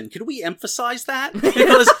Boston. Could we emphasize that?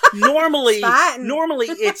 Because normally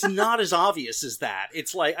it's not as obvious as that.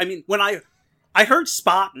 It's like, I mean, when I heard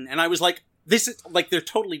Spartan and I was like, this is like, they're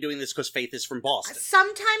totally doing this because Faith is from Boston.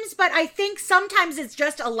 Sometimes, but I think sometimes it's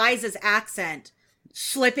just Eliza's accent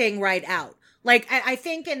slipping right out. Like, I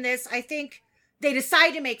think in this, they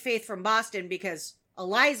decide to make Faith from Boston because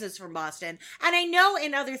Eliza's from Boston. And I know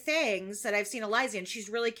in other things that I've seen Eliza, and she's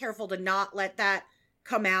really careful to not let that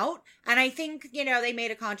come out. And I think, they made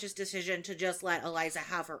a conscious decision to just let Eliza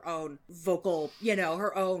have her own vocal,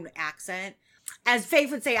 her own accent. As Faith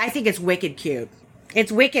would say, I think it's wicked cute.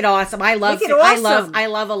 It's wicked awesome. I love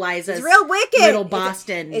Eliza's it's real wicked. Little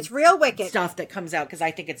Boston it's real wicked stuff that comes out because I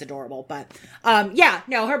think it's adorable. But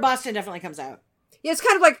her Boston definitely comes out. Yeah, it's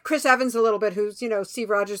kind of like Chris Evans a little bit, who's,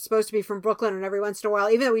 Steve Rogers is supposed to be from Brooklyn, and every once in a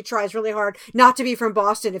while, even though he tries really hard not to be from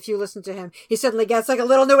Boston, if you listen to him, he suddenly gets like a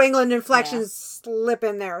little New England inflection slip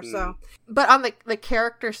in there, so. But on the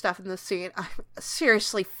character stuff in the scene,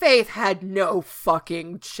 seriously, Faith had no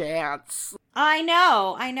fucking chance. I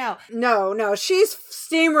know. No, she's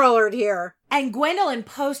steamrollered here. And Gwendolyn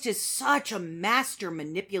Post is such a master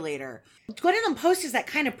manipulator. Gwendolyn Post is that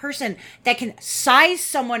kind of person that can size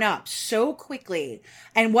someone up so quickly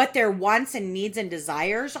and what their wants and needs and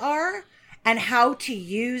desires are and how to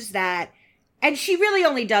use that. And she really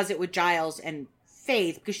only does it with Giles and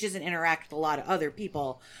Faith because she doesn't interact with a lot of other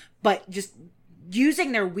people, but just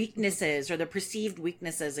using their weaknesses or the perceived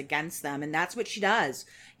weaknesses against them. And that's what she does.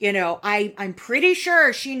 I'm pretty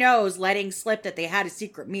sure she knows, letting slip that they had a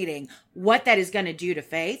secret meeting, what that is going to do to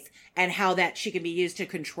Faith and how that she can be used to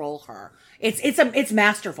control her. It's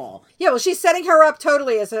masterful. Yeah, well, she's setting her up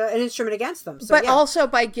totally as an instrument against them. So, but also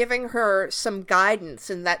by giving her some guidance,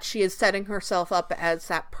 in that she is setting herself up as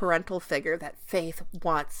that parental figure that Faith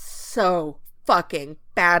wants so fucking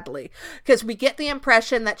badly. Because we get the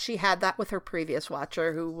impression that she had that with her previous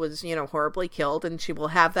watcher, who was, horribly killed, and she will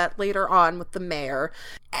have that later on with the mayor.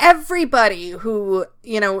 Everybody who,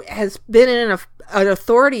 has been an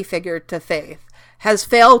authority figure to Faith has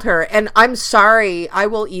failed her. And I'm sorry, I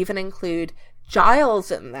will even include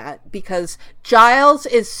Giles in that, because Giles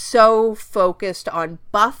is so focused on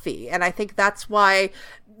Buffy. And I think that's why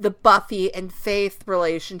the Buffy and Faith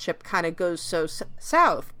relationship kind of goes so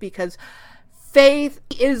south, because Faith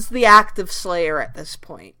is the active slayer at this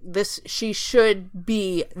point. She should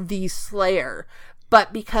be the slayer.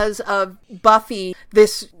 But because of Buffy,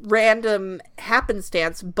 this random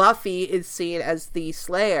happenstance, Buffy is seen as the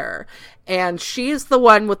Slayer. And she's the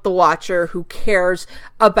one with the Watcher who cares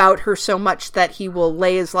about her so much that he will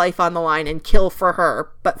lay his life on the line and kill for her.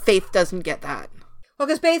 But Faith doesn't get that. Well,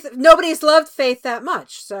 because nobody's loved Faith that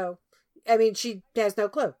much. So, I mean, she has no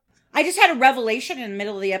clue. I just had a revelation in the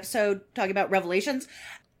middle of the episode talking about revelations.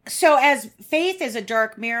 So as Faith is a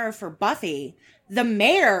dark mirror for Buffy, the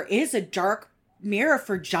mayor is a dark mirror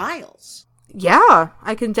for Giles. Yeah,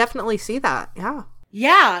 I can definitely see that. Yeah.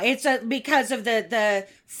 Yeah, it's because of the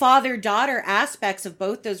father-daughter aspects of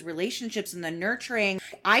both those relationships and the nurturing.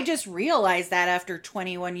 I just realized that after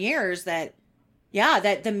 21 years that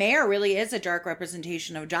the mayor really is a dark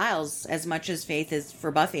representation of Giles as much as Faith is for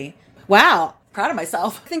Buffy. Wow. Proud of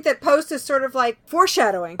myself. I think that Post is sort of like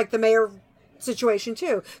foreshadowing, like the mayor situation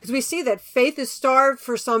too, because we see that Faith is starved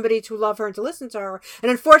for somebody to love her and to listen to her,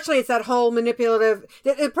 and unfortunately it's that whole manipulative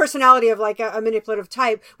the personality of like a manipulative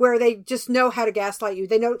type where they just know how to gaslight you.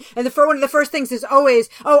 They know, and one of the first things is always,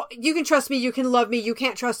 oh, you can trust me, you can love me, you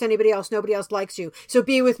can't trust anybody else, nobody else likes you, so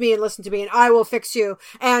be with me and listen to me and I will fix you.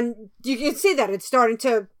 And you can see that it's starting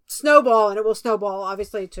to snowball, and it will snowball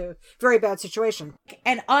obviously to very bad situation.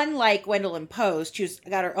 And unlike Gwendolyn Post, who's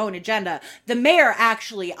got her own agenda, the mayor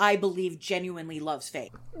actually, I believe, genuinely loves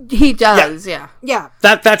Faith. He does, yeah.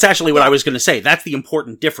 That's actually what I was going to say. That's the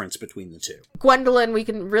important difference between the two. Gwendolyn, we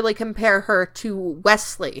can really compare her to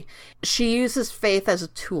Wesley. She uses Faith as a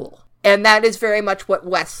tool. And that is very much what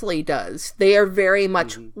Wesley does. They are very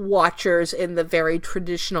much watchers in the very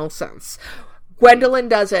traditional sense. Gwendolyn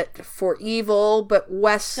does it for evil, but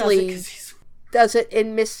Wesley does it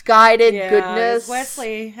in misguided goodness.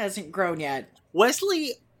 Wesley hasn't grown yet.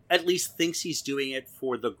 Wesley at least thinks he's doing it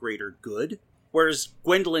for the greater good, whereas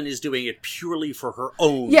Gwendolyn is doing it purely for her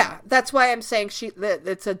own. Yeah, that's why I'm saying that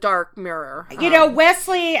it's a dark mirror. You know,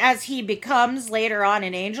 Wesley, as he becomes later on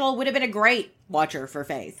an angel, would have been a great watcher for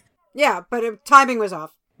Faith. Yeah, but timing was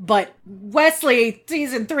off. But Wesley,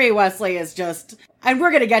 season 3 Wesley is just... And we're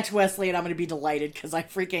going to get to Wesley, and I'm going to be delighted, because I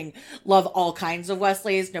freaking love all kinds of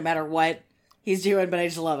Wesleys, no matter what he's doing, but I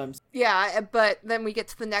just love him. Yeah, but then we get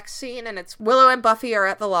to the next scene, and it's Willow and Buffy are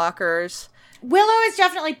at the lockers. Willow is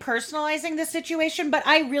definitely personalizing the situation, but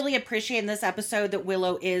I really appreciate in this episode that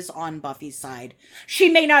Willow is on Buffy's side. She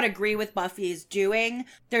may not agree with Buffy's doing.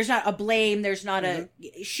 There's not a blame. There's not a...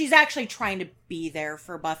 She's actually trying to be there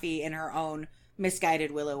for Buffy in her own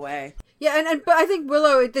misguided Willow way. Yeah, but I think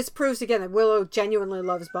Willow, this proves again that Willow genuinely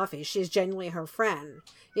loves Buffy. She's genuinely her friend.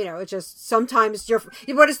 You know, it just sometimes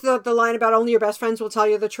what is the line about only your best friends will tell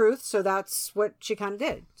you the truth? So that's what she kind of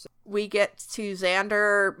did. So. We get to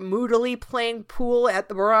Xander moodily playing pool at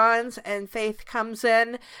the Bronze, and Faith comes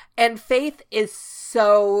in, and Faith is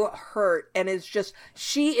so hurt, and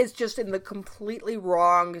she is just in the completely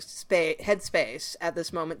wrong headspace at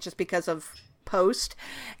this moment, just because of Post.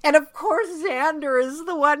 And of course Xander is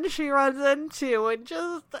the one she runs into, and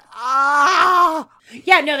just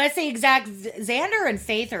yeah, no, that's the exact... Xander and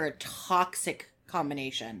Faith are a toxic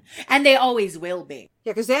combination, and they always will be.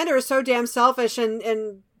 Yeah, because Xander is so damn selfish and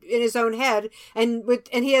in his own head, and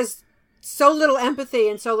he has so little empathy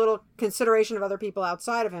and so little consideration of other people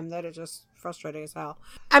outside of him that it's just frustrating as hell.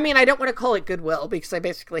 I mean, I don't want to call it goodwill, because I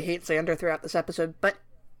basically hate Xander throughout this episode, but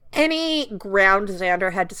any ground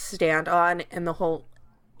Xander had to stand on in the whole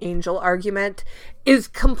Angel argument is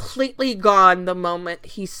completely gone the moment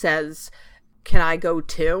he says, "Can I go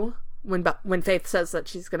too?" When Faith says that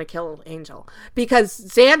she's going to kill Angel. Because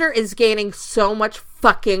Xander is gaining so much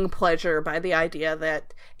fucking pleasure by the idea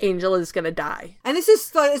that Angel is going to die. And it's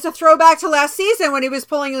a throwback to last season when he was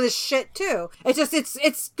pulling this shit too.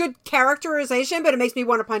 It's good characterization, but it makes me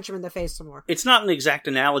want to punch him in the face some more. It's not an exact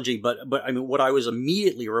analogy, but I mean, what I was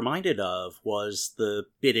immediately reminded of was the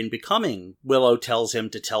bit in Becoming. Willow tells him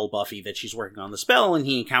to tell Buffy that she's working on the spell, and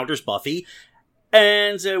he encounters Buffy.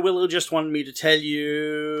 And Willow just wanted me to tell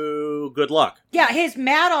you good luck. Yeah, his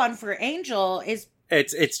mad-on for Angel is...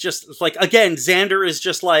 It's just, like, again, Xander is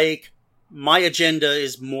just like, my agenda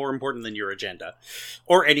is more important than your agenda.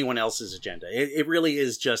 Or anyone else's agenda. It really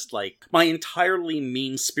is just like, my entirely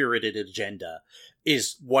mean-spirited agenda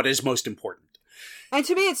is what is most important. And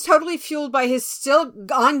to me, it's totally fueled by his still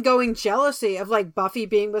ongoing jealousy of, like, Buffy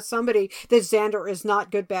being with somebody that Xander is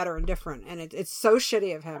not good, bad, or indifferent. And it's so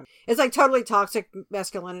shitty of him. It's, like, totally toxic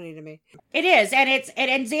masculinity to me. It is. And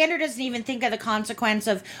Xander doesn't even think of the consequence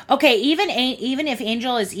of, okay, even if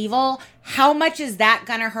Angel is evil, how much is that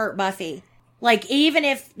gonna hurt Buffy? Like, even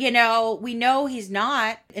if, we know he's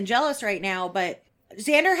not and jealous right now, but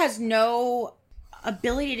Xander has no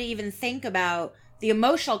ability to even think about the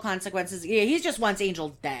emotional consequences. He just wants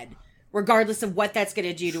Angel dead, regardless of what that's going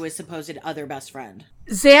to do to his supposed other best friend.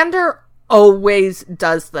 Xander always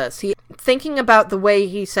does this. He thinking about the way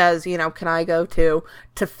he says, can I go to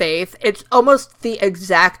Faith? It's almost the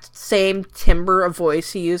exact same timbre of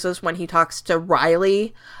voice he uses when he talks to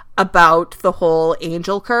Riley about the whole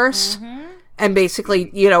angel curse. Mm-hmm. And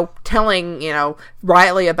basically, telling,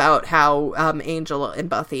 Riley about how Angel and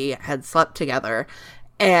Buffy had slept together.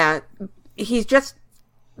 And he's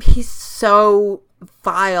so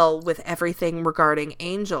vile with everything regarding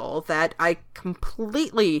Angel that I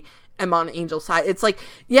completely am on Angel's side. It's like,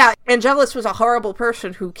 yeah, Angelus was a horrible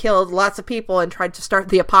person who killed lots of people and tried to start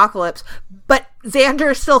the apocalypse, but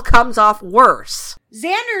Xander still comes off worse.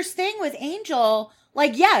 Xander's thing with Angel,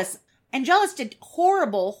 yes, Angelus did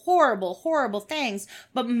horrible, horrible, horrible things,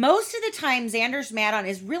 but most of the time Xander's mad on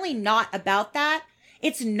is really not about that.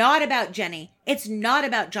 It's not about Jenny. It's not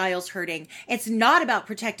about Giles hurting. It's not about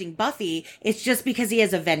protecting Buffy. It's just because he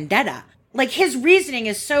has a vendetta. His reasoning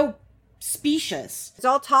is so specious. It's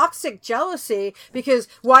all toxic jealousy, because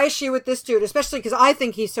why is she with this dude? Especially because I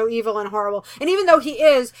think he's so evil and horrible. And even though he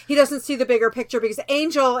doesn't see the bigger picture, because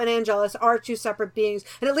Angel and Angelus are two separate beings.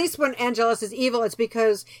 And at least when Angelus is evil, it's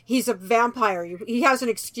because he's a vampire. He has an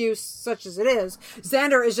excuse, such as it is.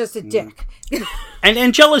 Xander is just a dick. And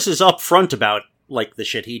Angelus is upfront about the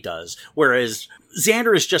shit he does, whereas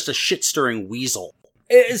Xander is just a shit-stirring weasel.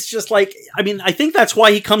 It's just I think that's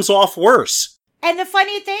why he comes off worse. And the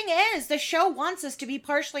funny thing is, the show wants us to be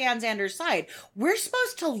partially on Xander's side. We're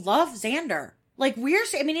supposed to love Xander.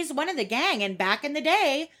 He's one of the gang, and back in the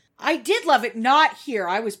day, I did love it. Not here.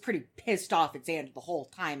 I was pretty pissed off at Xander the whole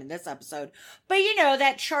time in this episode. But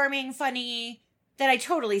that charming, funny, that I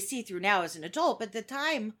totally see through now as an adult. But at the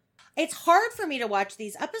time, it's hard for me to watch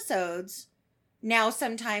these episodes now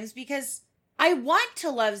sometimes, because I want to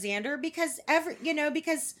love Xander because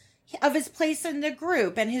of his place in the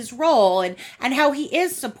group and his role and how he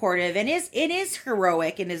is supportive and it is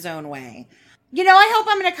heroic in his own way. I hope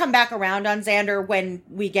I'm going to come back around on Xander when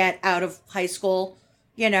we get out of high school.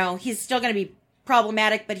 He's still going to be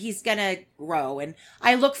problematic, but he's going to grow. And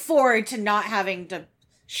I look forward to not having to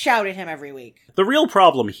shout at him every week. The real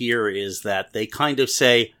problem here is that they kind of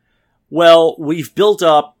say, well, we've built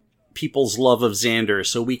up people's love of Xander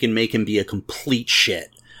so we can make him be a complete shit.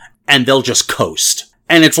 And they'll just coast.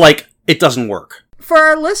 And it's it doesn't work. For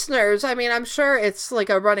our listeners, I'm sure it's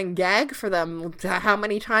a running gag for them how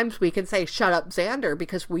many times we can say, shut up, Xander,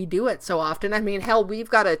 because we do it so often. Hell, we've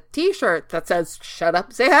got a t-shirt that says, shut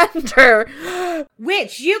up, Xander.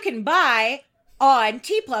 Which you can buy on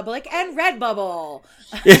TeePublic and Redbubble.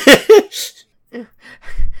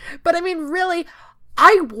 But really,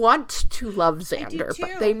 I want to love Xander,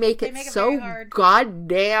 but they make it so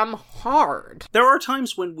goddamn hard. There are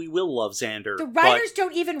times when we will love Xander. The writers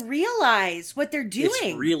don't even realize what they're doing.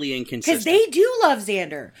 It's really inconsistent. Because they do love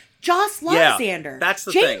Xander. Joss loves Xander. That's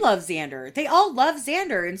the Jane thing. loves Xander. They all love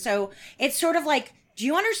Xander. And so it's sort of do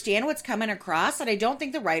you understand what's coming across? And I don't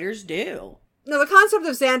think the writers do. No, the concept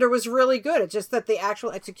of Xander was really good. It's just that the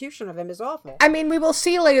actual execution of him is awful. We will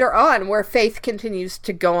see later on where Faith continues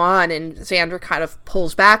to go on and Xander kind of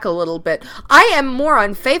pulls back a little bit. I am more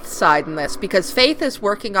on Faith's side in this because Faith is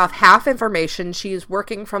working off half information. She is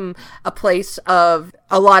working from a place of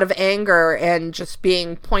a lot of anger and just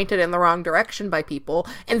being pointed in the wrong direction by people.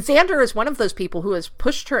 And Xander is one of those people who has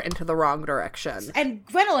pushed her into the wrong direction. And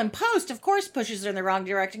Gwendolyn Post, of course, pushes her in the wrong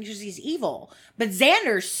direction because he's evil. But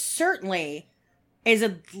Xander certainly is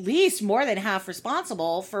at least more than half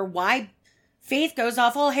responsible for why Faith goes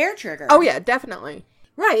off all hair trigger. Oh yeah, definitely.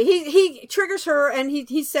 Right. He triggers her and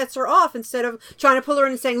he sets her off instead of trying to pull her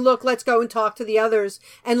in and saying, look, let's go and talk to the others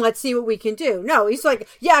and let's see what we can do. No, he's like,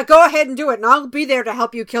 yeah, go ahead and do it. And I'll be there to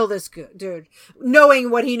help you kill this dude.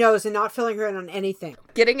 Knowing what he knows and not filling her in on anything.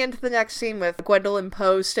 Getting into the next scene with Gwendolyn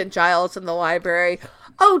Post and Giles in the library.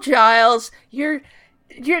 Oh, Giles, you're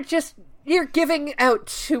giving out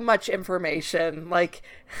too much information. Like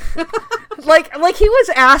he was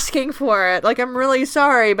asking for it. I'm really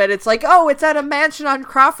sorry, but it's it's at a mansion on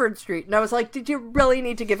Crawford Street. And I was like, did you really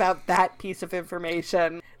need to give out that piece of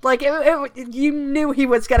information? You knew he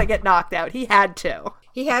was going to get knocked out. He had to.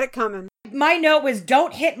 He had it coming. My note was,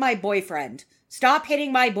 don't hit my boyfriend. Stop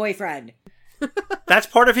hitting my boyfriend. That's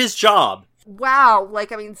part of his job. Wow,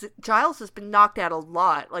 Giles has been knocked out a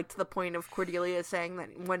lot, to the point of Cordelia saying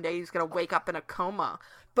that one day he's going to wake up in a coma.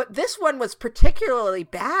 But this one was particularly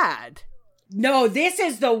bad. No, this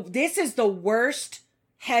is the worst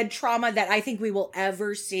head trauma that I think we will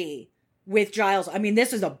ever see with Giles.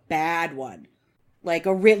 This is a bad one.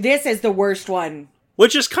 This is the worst one.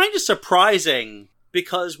 Which is kind of surprising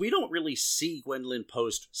because we don't really see Gwendolyn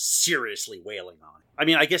Post seriously wailing on it. I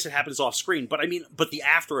mean, I guess it happens off screen, but the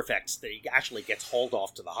after effects, that he actually gets hauled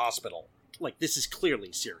off to the hospital. Like, this is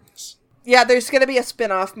clearly serious. Yeah, there's going to be a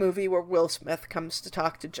spin-off movie where Will Smith comes to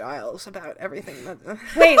talk to Giles about everything.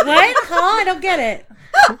 Wait, what? Huh? I don't get it.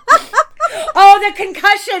 Oh, the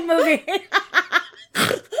concussion movie.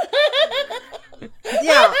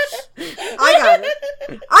 Yeah, I got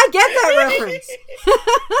it. I get that reference.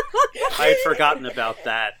 I had forgotten about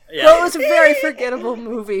that. Yeah. Well, it was a very forgettable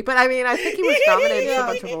movie, but I mean, I think he was nominated for a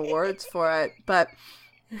bunch of awards for it, but...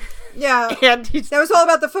 Yeah, and that was all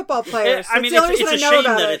about the football players. I mean, it's a shame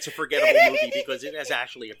that it's a forgettable movie because it is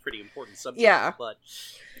actually a pretty important subject. Yeah. But...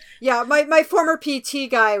 Yeah, my former PT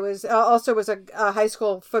guy was also a high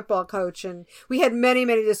school football coach, and we had many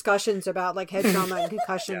discussions about like head trauma and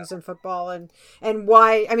concussions in football, and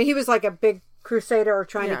why. I mean, he was like a big crusader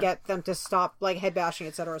trying to get them to stop like head bashing,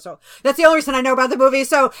 etc. So that's the only reason I know about the movie.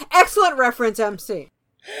 So excellent reference, Emcee.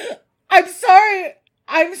 I'm sorry.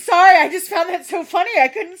 I just found that so funny. I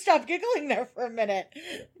couldn't stop giggling there for a minute.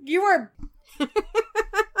 You were.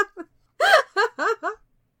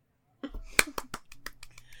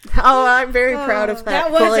 Oh, I'm very proud of that.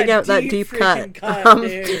 Pulling out that deep cut.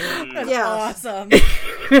 That's awesome.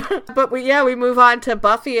 But we move on to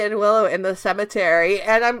Buffy and Willow in the cemetery,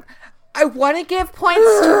 and I want to give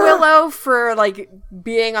points to Willow for like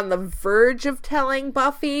being on the verge of telling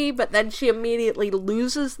Buffy, but then she immediately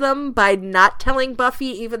loses them by not telling Buffy,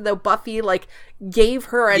 even though Buffy like gave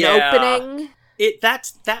her an opening.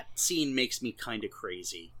 That scene makes me kind of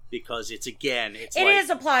crazy because it is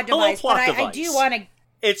a plot device, but I do want to.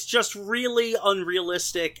 It's just really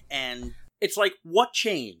unrealistic, and it's like, what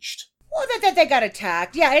changed? Well, that they got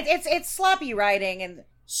attacked. Yeah, it's sloppy writing, and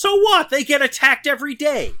so what? They get attacked every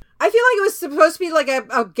day. I feel like it was supposed to be like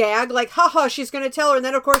a gag, like, haha, she's going to tell her, and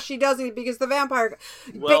then of course she doesn't because the vampire...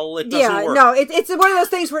 Well, it doesn't work. No, it's one of those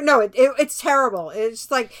things where, it's terrible.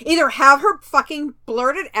 It's like, either have her fucking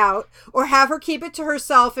blurt it out, or have her keep it to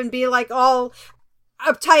herself and be like all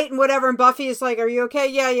uptight and whatever, and Buffy is like, are you okay?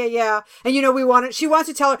 Yeah. And she wants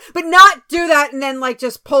to tell her, but not do that and then like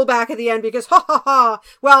just pull back at the end because,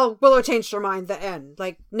 well, Willow changed her mind, the end.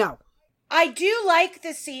 Like, no. I do like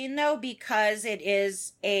the scene, though, because it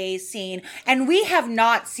is a scene, and we have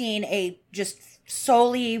not seen a just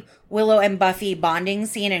solely Willow and Buffy bonding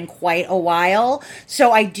scene in quite a while.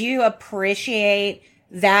 So I do appreciate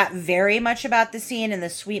that very much about the scene and the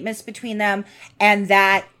sweetness between them and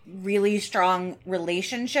that really strong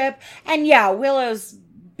relationship. And yeah, Willow's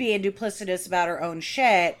being duplicitous about her own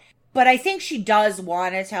shit. But I think she does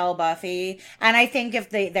want to tell Buffy. And I think if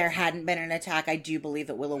there hadn't been an attack, I do believe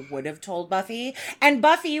that Willow would have told Buffy. And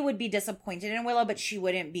Buffy would be disappointed in Willow, but she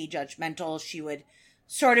wouldn't be judgmental. She would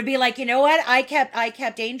sort of be like, you know what? I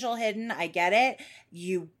kept Angel hidden. I get it.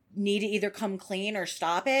 You need to either come clean or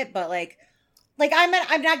stop it. But like I'm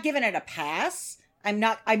not giving it a pass. I'm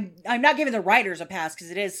not giving the writers a pass because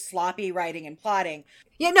it is sloppy writing and plotting.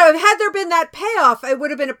 Yeah, no, had there been that payoff, it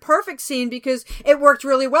would have been a perfect scene because it worked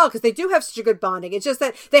really well because they do have such a good bonding. It's just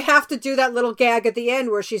that they have to do that little gag at the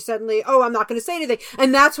end where she's suddenly, I'm not going to say anything.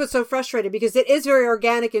 And that's what's so frustrating because it is very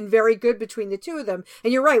organic and very good between the two of them.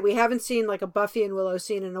 And you're right, we haven't seen like a Buffy and Willow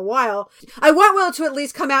scene in a while. I want Willow to at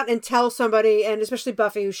least come out and tell somebody, and especially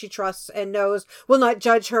Buffy, who she trusts and knows will not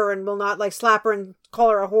judge her and will not like slap her and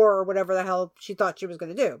call her a whore or whatever the hell she thought she was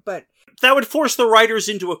going to do. But that would force the writers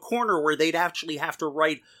into a corner where they'd actually have to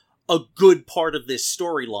write a good part of this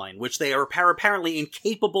storyline, which they are apparently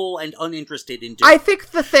incapable and uninterested in doing. I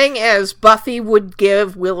think the thing is, Buffy would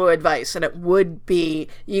give Willow advice, and it would be,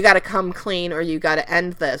 you gotta come clean or you gotta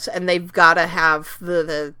end this, and they've gotta have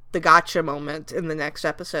the gotcha moment in the next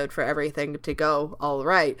episode for everything to go all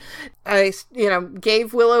right. I,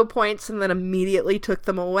 gave Willow points and then immediately took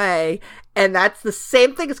them away, and that's the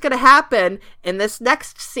same thing that's gonna happen in this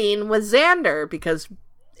next scene with Xander, because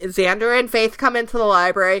Xander and Faith come into the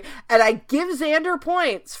library, and I give Xander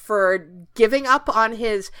points for giving up on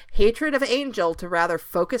his hatred of Angel to rather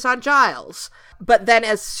focus on Giles. But then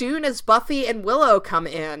as soon as Buffy and Willow come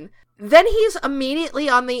in, then he's immediately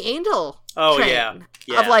on the Angel train.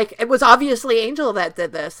 Yeah. Of like, it was obviously Angel that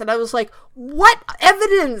did this. And I was like, what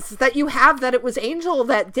evidence that you have that it was Angel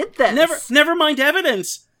that did this? Never mind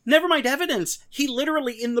evidence. He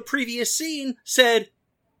literally, in the previous scene, said,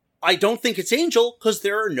 I don't think it's Angel because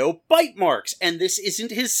there are no bite marks, and this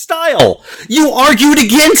isn't his style. You argued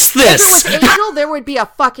against this! If it was Angel, there would be a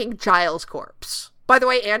fucking Giles corpse. By the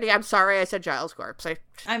way, Andie, I'm sorry I said Giles corpse.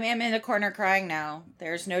 I'm in the corner crying now.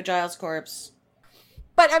 There's no Giles corpse.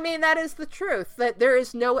 But, I mean, that is the truth, that there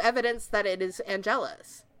is no evidence that it is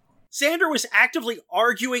Angela's. Xander was actively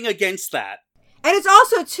arguing against that. And it's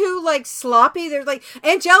also too, like, sloppy. There's, like,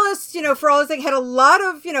 Angelus, you know, for all his thing, had a lot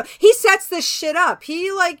of, you know, he sets this shit up.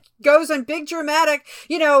 He, like, goes on big dramatic,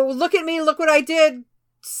 you know, look at me, look what I did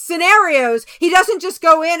scenarios. He doesn't just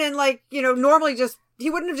go in and, like, you know, normally just, he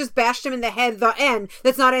wouldn't have just bashed him in the head, the end.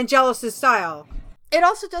 That's not Angelus' style. It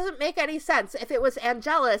also doesn't make any sense. If it was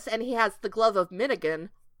Angelus and he has the glove of Minigan,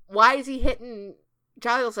 why is he hitting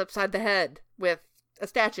Giles upside the head with a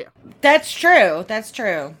statue? That's true. That's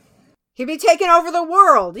true. He'd be taking over the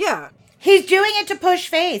world, yeah. He's doing it to push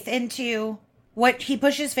Faith into what he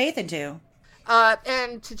pushes Faith into.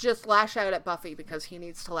 And to just lash out at Buffy, because he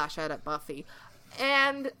needs to lash out at Buffy.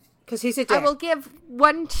 And because he's a dick. I will give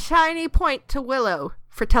one tiny point to Willow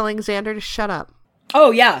for telling Xander to shut up.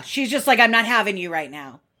 Oh, yeah. She's just like, I'm not having you right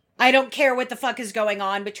now. I don't care what the fuck is going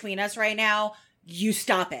on between us right now. You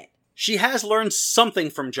stop it. She has learned something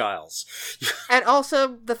from Giles. And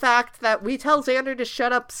also the fact that we tell Xander to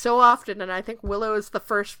shut up so often, and I think Willow is the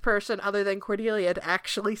first person other than Cordelia to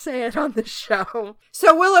actually say it on the show.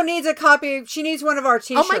 So Willow needs a copy. She needs one of our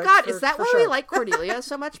t-shirts. Oh my god, is that why we like Cordelia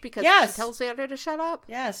so much? Because yes. She tells Xander to shut up?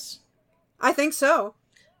 Yes. I think so.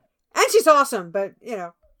 And she's awesome, but, you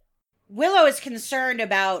know. Willow is concerned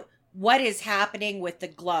about what is happening with the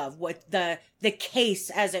glove, with the case,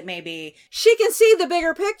 as it may be. She can see the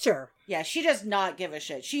bigger picture. Yeah, she does not give a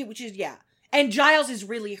shit. Yeah. And Giles is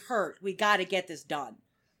really hurt. We gotta get this done.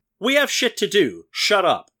 We have shit to do. Shut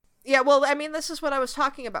up. Yeah, well, I mean, this is what I was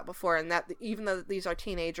talking about before, and that even though these are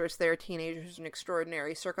teenagers, they're teenagers in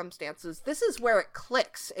extraordinary circumstances. This is where it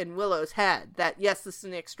clicks in Willow's head that, yes, this is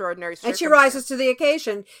an extraordinary circumstance. And she rises to the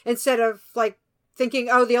occasion instead of, like, thinking,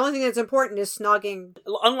 oh, the only thing that's important is snogging.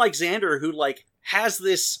 Unlike Xander, who, like, has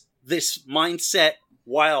this mindset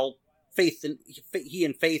while he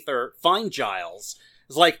and Faith find Giles.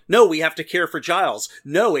 It's like, no, we have to care for Giles.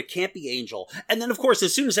 No, it can't be Angel. And then, of course,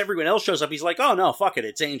 as soon as everyone else shows up, he's like, oh, no, fuck it,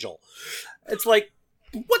 it's Angel. It's like,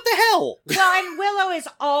 what the hell? Well, and Willow has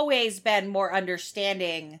always been more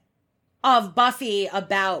understanding of Buffy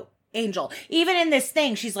about Angel. Even in this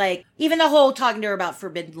thing, she's like, even the whole talking to her about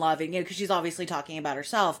forbidden love, you know, because she's obviously talking about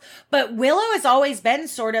herself. But Willow has always been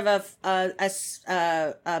sort of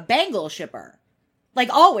a Bangle shipper. Like,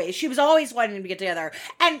 always. She was always wanting to get together.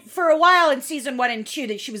 And for a while in season 1 and 2,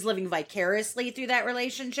 that she was living vicariously through that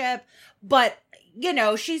relationship. But, you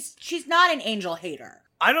know, she's not an Angel hater.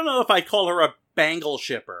 I don't know if I'd call her a Bangle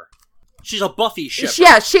shipper. She's a Buffy shipper.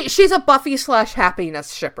 Yeah, she's a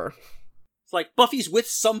Buffy/happiness shipper. It's like, Buffy's with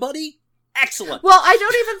somebody? Excellent. Well, I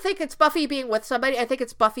don't even think it's Buffy being with somebody. I think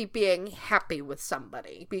it's Buffy being happy with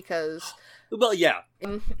somebody, because... Well, yeah.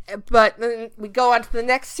 But then we go on to the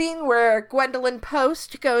next scene where Gwendolyn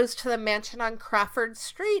Post goes to the mansion on Crawford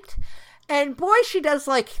Street. And boy, she does,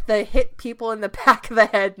 like, the hit people in the back of the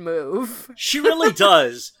head move. She really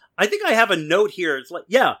does. I think I have a note here. It's like,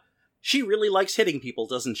 yeah, she really likes hitting people,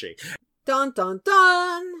 doesn't she? Dun, dun,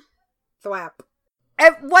 dun. Thwap.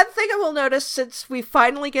 And one thing I will notice, since we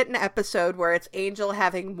finally get an episode where it's Angel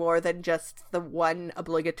having more than just the one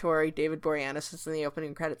obligatory David Boreanaz is in the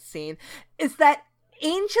opening credits scene, is that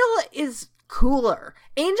Angel is cooler.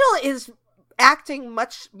 Angel is acting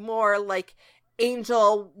much more like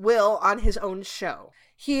Angel will on his own show.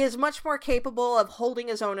 He is much more capable of holding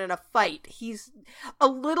his own in a fight. He's a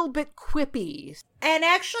little bit quippy. And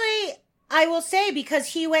actually, I will say, because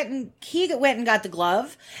he went and got the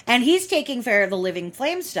glove, and he's taking care of the living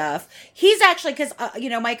flame stuff. He's actually, because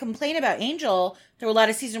my complaint about Angel through a lot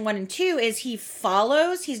of season 1 and 2 is he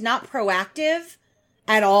follows. He's not proactive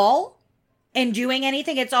at all in doing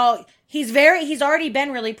anything. It's all he's already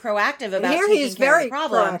been really proactive about here. Taking He's care very of the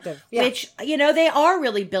problem, proactive, yeah. Which they are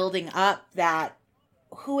really building up that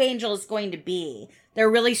who Angel is going to be. They're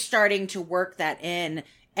really starting to work that in.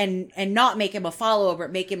 And not make him a follower,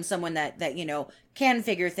 but make him someone that can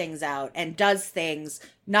figure things out and does things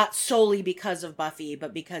not solely because of Buffy,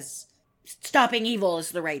 but because stopping evil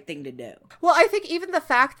is the right thing to do. Well, I think even the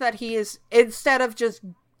fact that he is, instead of just,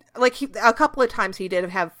 like, a couple of times he did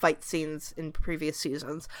have fight scenes in previous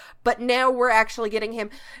seasons, but now we're actually getting him,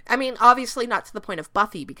 I mean, obviously not to the point of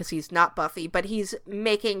Buffy, because he's not Buffy, but he's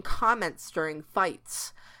making comments during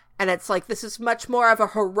fights. And it's like, this is much more of a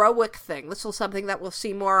heroic thing. This is something that we'll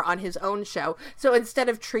see more on his own show. So instead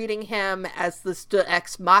of treating him as this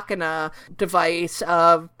ex machina device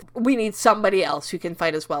of, we need somebody else who can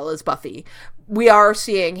fight as well as Buffy, we are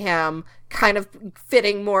seeing him kind of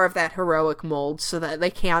fitting more of that heroic mold so that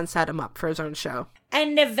they can set him up for his own show.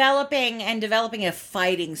 And developing a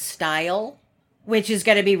fighting style, which is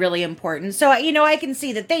going to be really important. So, I can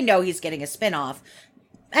see that they know he's getting a spinoff.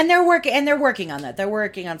 And they're working on that. They're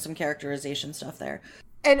working on some characterization stuff there.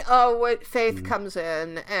 And Faith comes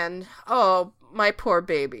in, and my poor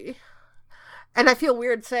baby. And I feel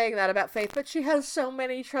weird saying that about Faith, but she has so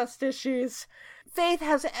many trust issues. Faith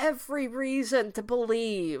has every reason to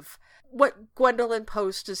believe what Gwendolyn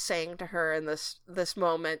Post is saying to her in this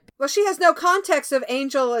moment. Well, she has no context of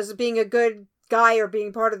Angel as being a good guy or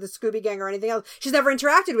being part of the Scooby Gang or anything else. She's never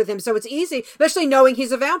interacted with him, so it's easy, especially knowing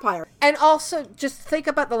he's a vampire. And also, just think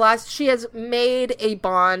about she has made a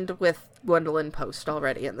bond with Gwendolyn Post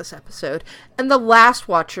already in this episode. And the last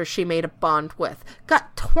Watcher she made a bond with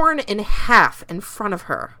got torn in half in front of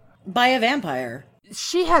her. By a vampire.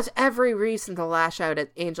 She has every reason to lash out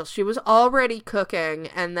at Angel. She was already cooking,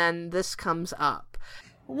 and then this comes up.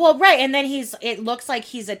 Well, right, and then it looks like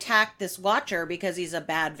he's attacked this Watcher because he's a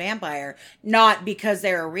bad vampire, not because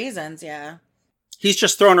there are reasons, yeah. He's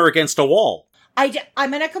just thrown her against a wall. I'm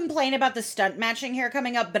going to complain about the stunt matching here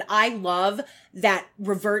coming up, but I love that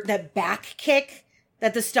that back kick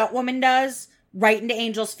that the stunt woman does right into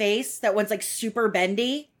Angel's face. That one's like super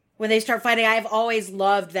bendy when they start fighting. I've always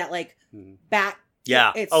loved that like back.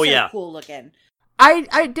 Yeah. It's cool looking.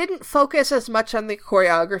 I didn't focus as much on the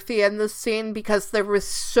choreography in this scene because there was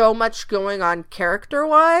so much going on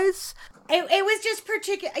character-wise. It was just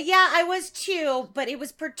yeah, I was too, but it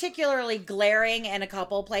was particularly glaring in a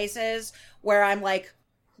couple places where I'm like,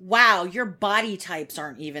 wow, your body types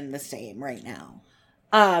aren't even the same right now.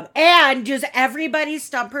 And does everybody's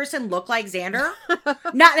stunt person look like Xander?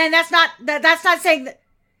 That's not saying that.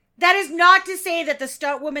 That is not to say that the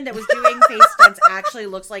stunt woman that was doing face stunts actually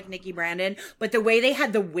looks like Nikki Brandon, but the way they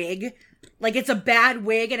had the wig, like it's a bad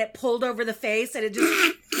wig and it pulled over the face and it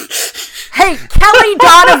just... Hey, Kelly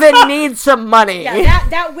Donovan needs some money. Yeah,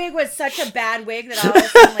 that wig was such a bad wig that all of a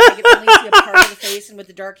sudden, like, I could only see a part of the face, and with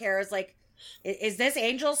the dark hair, I was like, is this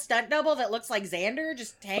Angel's stunt double that looks like Xander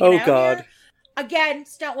just hanging out here? Again,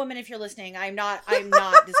 stunt woman, if you're listening, I'm not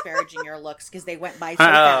disparaging your looks because they went by so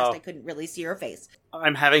fast I couldn't really see your face.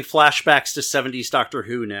 I'm having flashbacks to 70s Doctor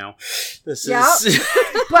Who now. This is...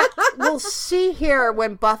 But we'll see here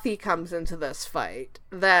when Buffy comes into this fight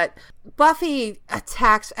that Buffy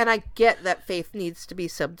attacks, and I get that Faith needs to be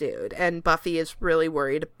subdued, and Buffy is really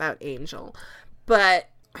worried about Angel. But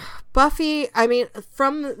Buffy, I mean,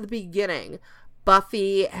 from the beginning,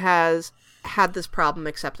 Buffy has had this problem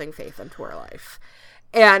accepting Faith into her life.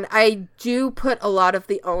 And I do put a lot of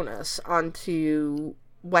the onus onto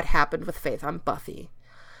what happened with Faith on Buffy.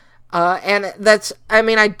 And that's, I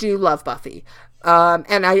mean, I do love Buffy.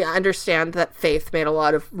 And I understand that Faith made a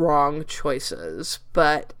lot of wrong choices,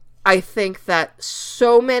 but I think that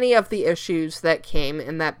so many of the issues that came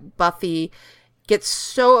in that Buffy gets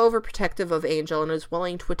so overprotective of Angel and is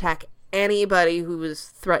willing to attack anybody who is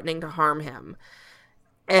threatening to harm him.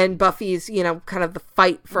 And Buffy's, kind of the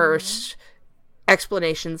fight first,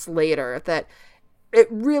 explanations later, that it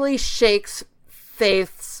really shakes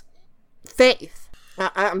Faith's faith.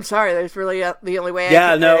 I'm sorry, there's really the only way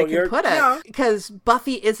I can put it. Because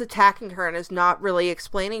Buffy is attacking her and is not really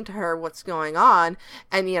explaining to her what's going on.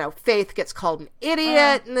 And, Faith gets called an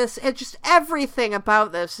idiot, and it's just everything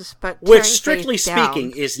about this is about which, strictly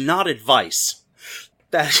speaking, is not advice.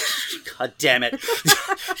 God damn it.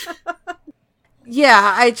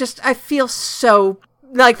 Yeah, I feel so,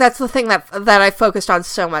 like, that's the thing that I focused on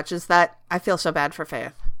so much, is that I feel so bad for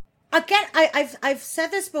Faith. Again, I've said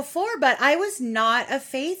this before, but I was not a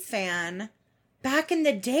Faith fan back in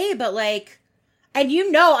the day, but like, and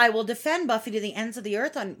I will defend Buffy to the ends of the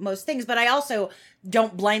earth on most things, but I also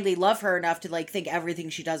don't blindly love her enough to like think everything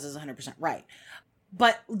she does is 100% right.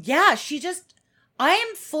 But yeah, I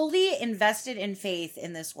am fully invested in Faith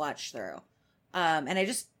in this watch through.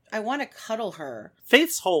 And I want to cuddle her.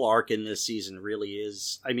 Faith's whole arc in this season really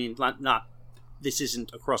is, I mean, not this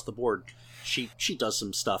isn't across the board. She does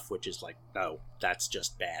some stuff which is like, oh, that's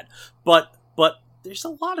just bad. But there's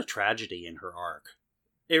a lot of tragedy in her arc.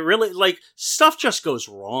 It really, like, stuff just goes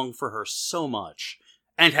wrong for her so much,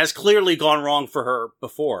 and has clearly gone wrong for her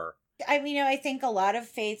before. I mean, I think a lot of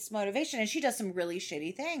Faith's motivation, and she does some really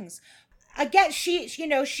shitty things. Again, she's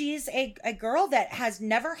a girl that has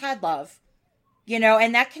never had love.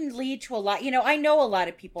 And that can lead to a lot. I know a lot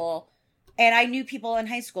of people, and I knew people in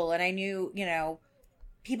high school, and I knew,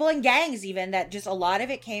 people in gangs even, that just a lot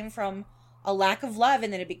of it came from a lack of love,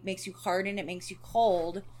 and then it makes you hardened, it makes you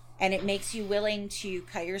cold, and it makes you willing to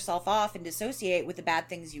cut yourself off and dissociate with the bad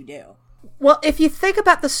things you do. Well, if you think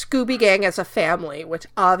about the Scooby Gang as a family, which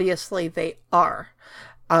obviously they are,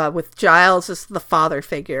 with Giles as the father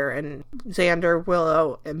figure, and Xander,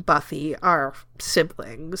 Willow, and Buffy are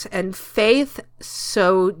siblings, and Faith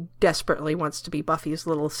so desperately wants to be Buffy's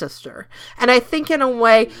little sister. And I think in a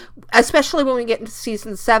way, especially when we get into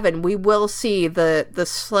season 7, we will see the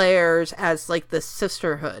Slayers as like the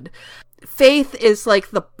sisterhood. Faith is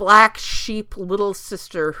like the black sheep little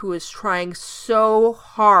sister who is trying so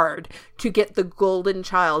hard to get the golden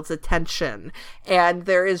child's attention. And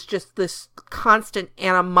there is just this constant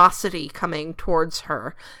animosity coming towards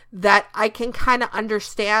her that I can kind of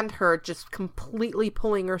understand her just completely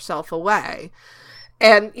pulling herself away.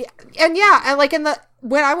 And yeah, and like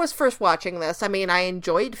when I was first watching this, I mean, I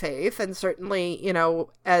enjoyed Faith, and certainly, you know,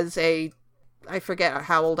 I forget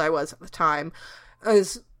how old I was at the time. I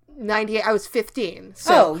was 98, I was 15.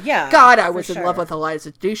 So, yeah. God, I was in love with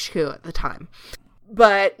Eliza Dushku at the time.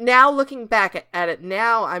 But now looking back at it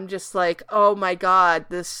now, I'm just like, oh my God,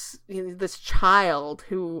 this child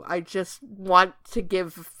who I just want to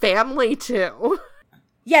give family to.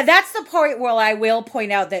 Yeah, that's the point where I will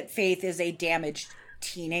point out that Faith is a damaged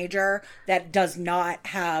teenager that does not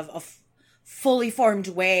have a fully formed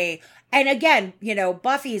way. And again, you know,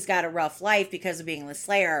 Buffy's got a rough life because of being the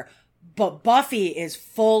Slayer, but Buffy is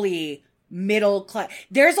fully middle class.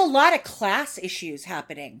 There's a lot of class issues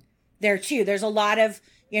happening there too. There's a lot of,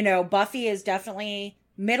 you know, Buffy is definitely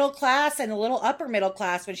middle class and a little upper middle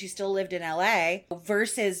class when she still lived in LA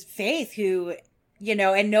versus Faith, who, you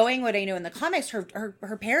know, and knowing what I knew in the comics,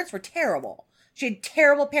 her parents were terrible. She had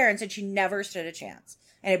terrible parents and she never stood a chance.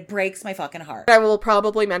 And it breaks my fucking heart. I will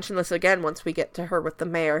probably mention this again once we get to her with the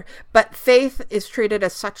mayor, but Faith is treated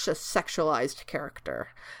as such a sexualized character.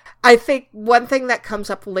 I think one thing that comes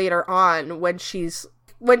up later on when she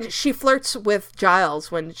flirts with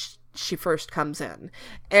Giles when she first comes in,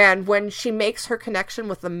 and when she makes her connection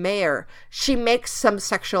with the mayor, she makes some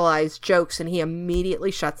sexualized jokes and he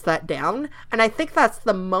immediately shuts that down. And I think that's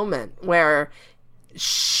the moment where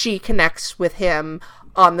she connects with him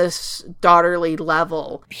on this daughterly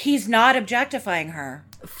level. He's not objectifying her.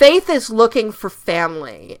 Faith is looking for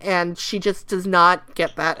family, and she just does not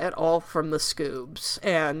get that at all from the Scoobs,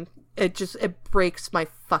 and it breaks my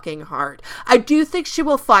fucking heart. I do think she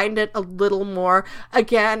will find it a little more,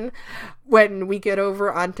 again, when we get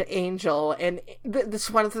over onto Angel, and this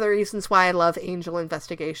is one of the reasons why I love Angel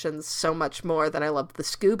Investigations so much more than I love the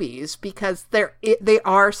Scoobies, because they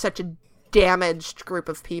are such a damaged group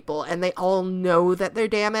of people, and they all know that they're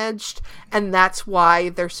damaged, and that's why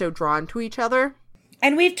they're so drawn to each other.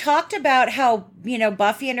 And we've talked about how, you know,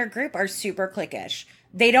 Buffy and her group are super cliquish.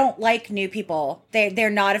 They don't like new people. They're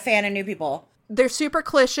not a fan of new people. They're super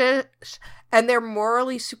cliquish, and they're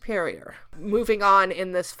morally superior. Moving on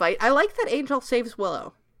in this fight, I like that Angel saves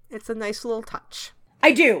Willow. It's a nice little touch.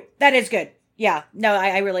 I do. That is good. Yeah. No,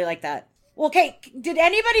 I really like that. Well, okay, did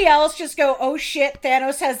anybody else just go, oh shit,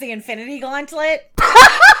 Thanos has the Infinity Gauntlet?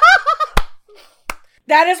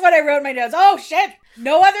 That is what I wrote in my notes. Oh shit!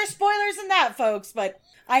 No other spoilers than that, folks, but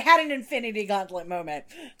I had an Infinity Gauntlet moment.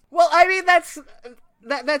 Well, I mean,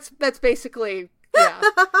 that's basically, yeah.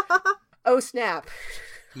 Oh snap.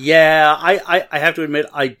 Yeah, I have to admit,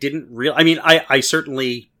 I didn't really, I mean, I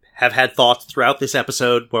certainly have had thoughts throughout this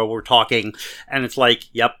episode where we're talking, and it's like,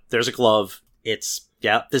 yep, there's a glove.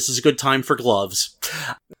 Yeah, this is a good time for gloves.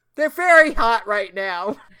 They're very hot right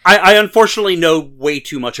now. I unfortunately know way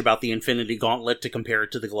too much about the Infinity Gauntlet to compare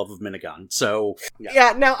it to the Glove of Minigun, so...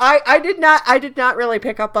 Yeah, no, I did not really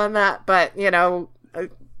pick up on that, but, you know,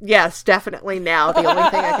 yes, definitely now. The only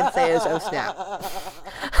thing I can say is, oh snap.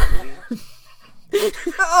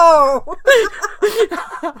 Oh!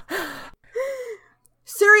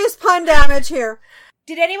 Serious pun damage here.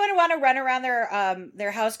 Did anyone want to run around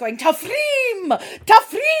their house going, Tafrim!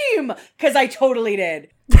 Tafrim! Because I totally did.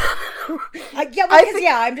 I'm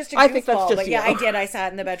just a goofball. I think that's just but you. yeah, I did. I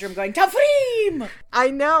sat in the bedroom going, Tafrim! I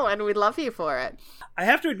know, and we love you for it. I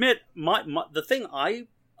have to admit, the thing I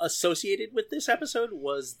associated with this episode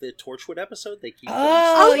was the Torchwood episode. They keep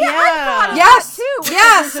Oh, yeah. I thought Yes! too.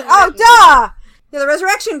 Yes! Oh, duh! Yeah, the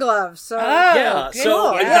resurrection gloves. So. Yeah,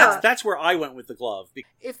 so cool. Yeah. That's where I went with the glove.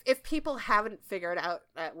 If people haven't figured out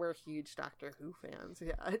that we're huge Doctor Who fans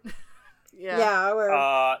yet. Yeah,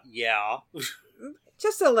 we're... yeah.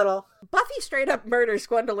 Just a little. Buffy straight up murders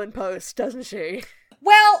Gwendolyn Post, doesn't she?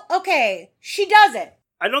 Well, okay, she doesn't.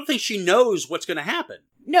 I don't think she knows what's going to happen.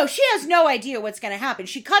 No, she has no idea what's going to happen.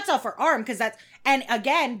 She cuts off her arm because and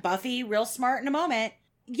again, Buffy, real smart in a moment.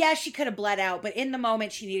 Yeah, she could have bled out, but in the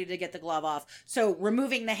moment she needed to get the glove off. So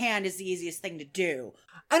removing the hand is the easiest thing to do.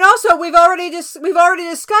 And also, we've already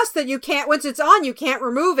discussed that you can't, once it's on, you can't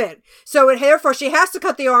remove it. So therefore, she has to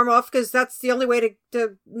cut the arm off because that's the only way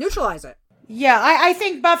to neutralize it. Yeah, I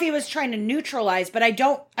think Buffy was trying to neutralize, but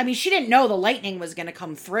she didn't know the lightning was going to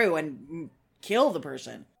come through and kill the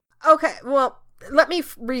person. Okay, well, let me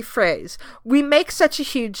rephrase. We make such a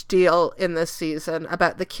huge deal in this season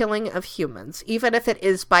about the killing of humans, even if it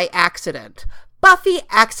is by accident. Buffy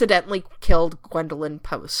accidentally killed Gwendolyn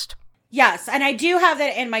Post. Yes, and I do have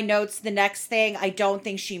that in my notes. The next thing, I don't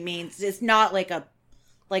think she means, it's not like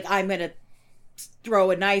I'm going to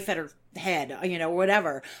throw a knife at her head, or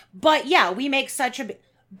whatever. But yeah, we make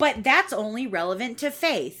but that's only relevant to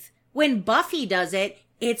Faith. When Buffy does it,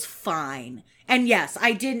 it's fine. And yes,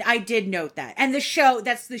 I did note that. And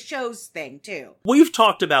that's the show's thing too. We've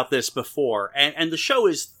talked about this before, and the show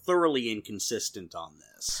is thoroughly inconsistent on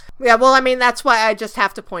this. Yeah, well, I mean, that's why I just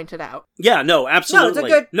have to point it out. Yeah, no,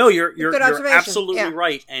 absolutely. You're absolutely Yeah.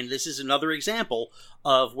 right. And this is another example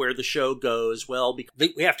of where the show goes, well,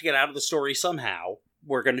 because we have to get out of the story somehow.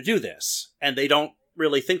 We're going to do this. And they don't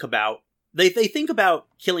really think about, they think about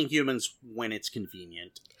killing humans when it's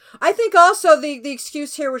convenient. I think also the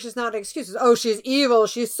excuse here, which is not an excuse, is, oh, she's evil.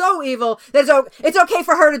 She's so evil that it's okay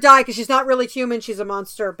for her to die because she's not really human. She's a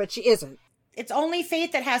monster, but she isn't. It's only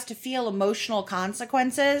Faith that has to feel emotional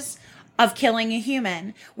consequences of killing a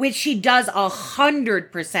human, which she does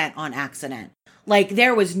 100% on accident. Like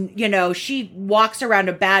there was, she walks around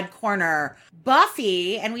a bad corner.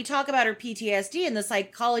 Buffy, and we talk about her PTSD and the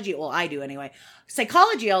psychology. Well, I do anyway.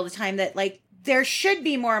 Psychology all the time that like, there should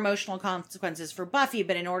be more emotional consequences for Buffy,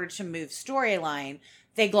 but in order to move storyline,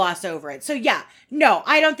 they gloss over it. So yeah, no,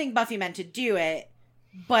 I don't think Buffy meant to do it,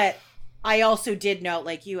 but I also did note,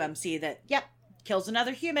 like you, Emcee, that, yep, kills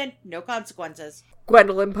another human, no consequences.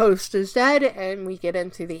 Gwendolyn Post is dead, and we get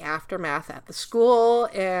into the aftermath at the school,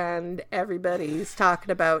 and everybody's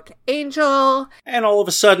talking about Angel. And all of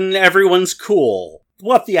a sudden, everyone's cool.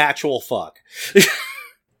 What the actual fuck?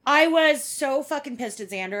 I was so fucking pissed at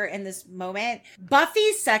Xander in this moment.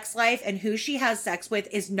 Buffy's sex life and who she has sex with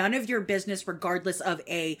is none of your business regardless of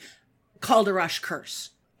a Calderush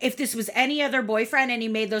curse. If this was any other boyfriend and he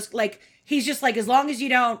made those, like, he's just like, as long as you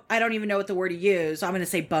don't, I don't even know what the word he used. I'm going to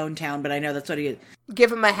say Bone Town, but I know that's what he used.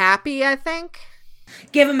 Give him a happy, I think.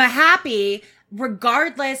 Give him a happy,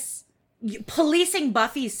 regardless, policing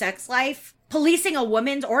Buffy's sex life, policing a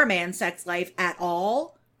woman's or a man's sex life at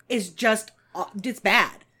all is just, it's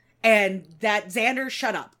bad. And that Xander,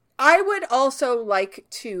 shut up. I would also like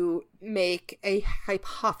to make a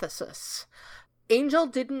hypothesis. Angel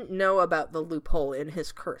didn't know about the loophole in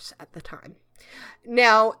his curse at the time.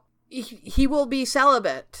 Now, he will be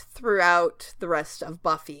celibate throughout the rest of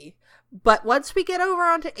Buffy. But once we get over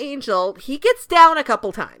onto Angel, he gets down a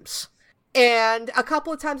couple times. And a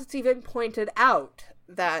couple of times it's even pointed out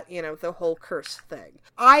that, the whole curse thing.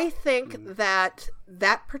 I think that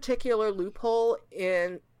particular loophole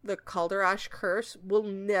in the Calderush curse will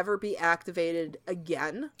never be activated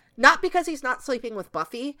again. Not because he's not sleeping with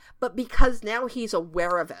Buffy, but because now he's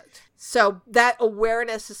aware of it. So that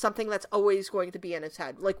awareness is something that's always going to be in his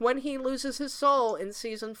head. Like when he loses his soul in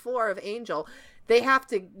season 4 of Angel, they have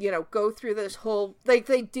to, go through this whole, like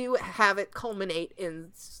they do have it culminate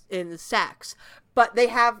in sex, but they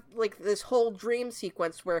have like this whole dream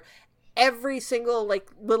sequence where every single like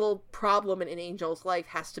little problem in Angel's life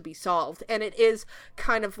has to be solved, and it is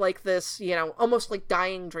kind of like this, almost like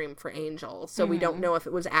dying dream for Angel. So we don't know if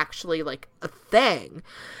it was actually like a thing.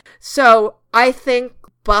 So I think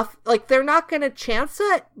they're not going to chance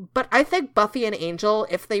it, but I think Buffy and Angel,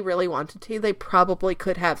 if they really wanted to, they probably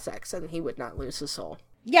could have sex, and he would not lose his soul.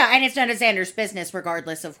 Yeah, and it's none of Xander's business,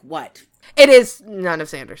 regardless of what. It is none of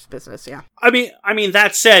Xander's business, yeah. I mean,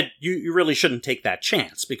 that said, you really shouldn't take that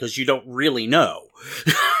chance, because you don't really know.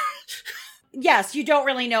 Yes, you don't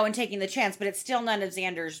really know in taking the chance, but it's still none of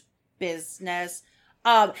Xander's business.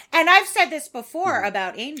 And I've said this before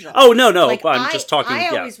about Angel. Oh, no, like, I'm just talking. I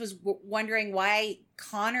always was wondering why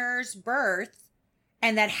Connor's birth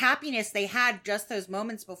and that happiness they had just those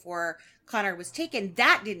moments before Connor was taken,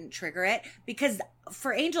 that didn't trigger it, because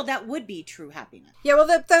for Angel, that would be true happiness. Yeah, well,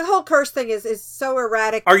 the whole curse thing is so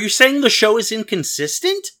erratic. Are you saying the show is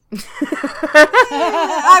inconsistent?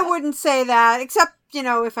 I wouldn't say that, except,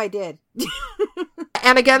 if I did.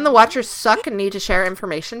 And again, the Watchers suck and need to share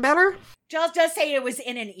information better. Giles does say it was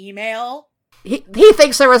in an email. He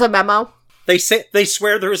thinks there was a memo. They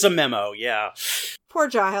swear there is a memo, yeah. Poor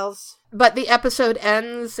Giles. But the episode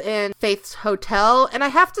ends in Faith's hotel, and I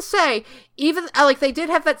have to say, even, like, they did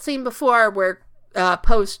have that scene before where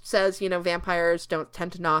Post says, vampires don't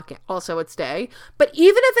tend to knock, also it's day. But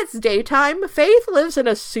even if it's daytime, Faith lives in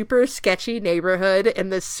a super sketchy neighborhood in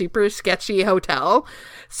this super sketchy hotel.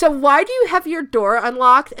 So why do you have your door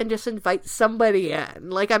unlocked and just invite somebody in?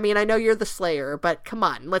 Like, I mean, I know you're the Slayer, but come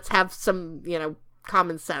on, let's have some,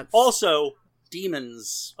 common sense. Also,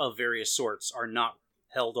 demons of various sorts are not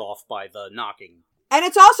held off by the knocking. And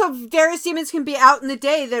it's also, various demons can be out in the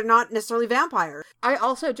day. They're not necessarily vampires. I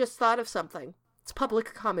also just thought of something. It's public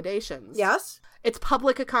accommodations. Yes? It's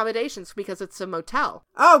public accommodations because it's a motel.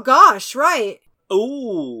 Oh, gosh, right.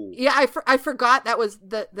 Oh. Yeah, I forgot that was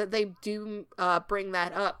that they do bring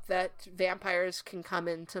that up, that vampires can come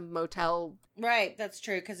into motel. Right, that's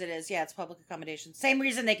true, because it is. Yeah, it's public accommodation. Same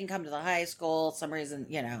reason they can come to the high school. Some reason,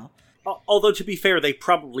 Although, to be fair, they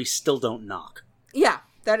probably still don't knock. Yeah,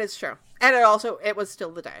 that is true. And it was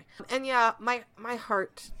still the day. And yeah, my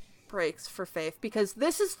heart breaks for Faith, because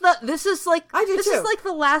this is like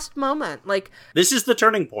the last moment. Like, this is the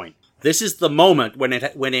turning point. This is the moment when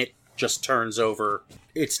it just turns over.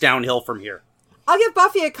 It's downhill from here. I'll give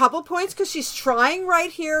Buffy a couple points because she's trying right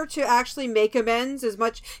here to actually make amends as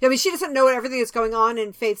much. I mean, she doesn't know everything that's going on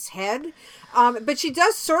in Faith's head, but she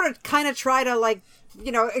does sort of kind of try to, like,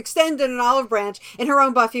 extend an olive branch in her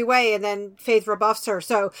own Buffy way, and then Faith rebuffs her.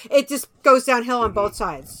 So it just goes downhill on both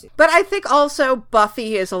sides. But I think also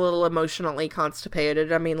Buffy is a little emotionally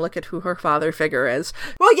constipated. I mean, look at who her father figure is.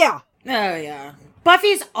 Well, yeah. Oh, yeah.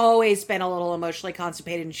 Buffy's always been a little emotionally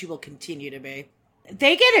constipated, and she will continue to be.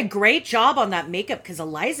 They get a great job on that makeup, because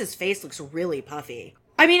Eliza's face looks really puffy.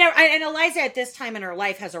 I mean, and Eliza at this time in her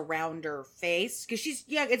life has a rounder face, because she's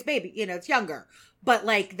young. It's baby, it's younger. But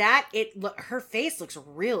like that, her face looks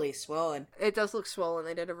really swollen. It does look swollen.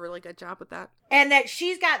 They did a really good job with that. And that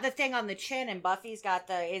she's got the thing on the chin, and Buffy's got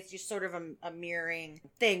it's just sort of a mirroring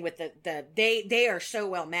thing with they are so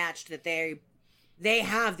well matched that they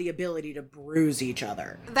have the ability to bruise each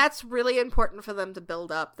other. That's really important for them to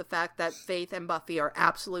build up, the fact that Faith and Buffy are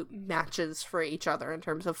absolute matches for each other in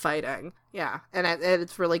terms of fighting. Yeah, and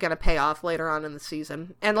it's really going to pay off later on in the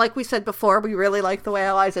season. And like we said before, we really like the way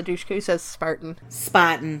Eliza Dushku says Spartan.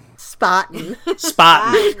 Spottin'.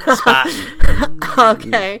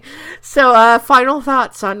 Okay, so final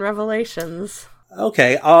thoughts on Revelations.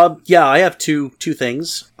 Okay, yeah, I have two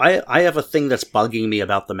things. I have a thing that's bugging me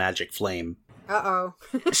about the magic flame. Uh-oh.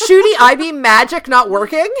 Shooty IB magic not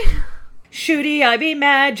working? Shooty IB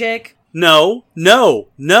magic. No.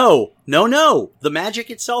 The magic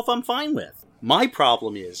itself I'm fine with. My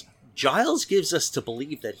problem is, Giles gives us to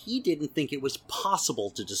believe that he didn't think it was possible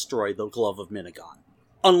to destroy the Glove of Minagon.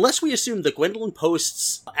 Unless we assume that Gwendolyn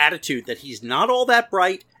Post's attitude that he's not all that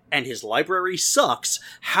bright and his library sucks,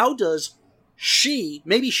 how does she,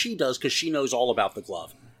 maybe she does because she knows all about the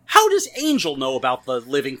glove, how does Angel know about the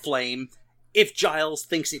living flame if Giles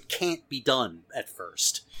thinks it can't be done at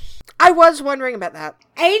first? I was wondering about that.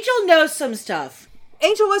 Angel knows some stuff.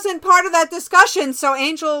 Angel wasn't part of that discussion, so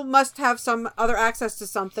Angel must have some other access to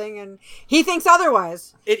something, and he thinks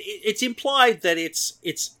otherwise. It's implied that it's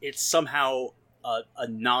somehow a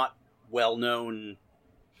not well-known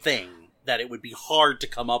thing, that it would be hard to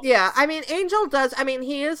come up with. Yeah, I mean, Angel does,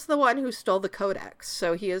 he is the one who stole the Codex,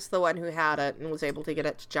 so he is the one who had it and was able to get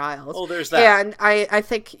it to Giles. Oh, there's that. And I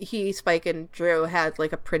think Spike, and Drew had,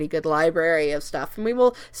 like, a pretty good library of stuff, and we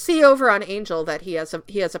will see over on Angel that he has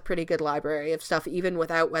a pretty good library of stuff, even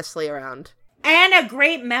without Wesley around. And a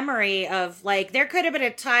great memory of, like, there could have been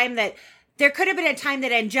a time that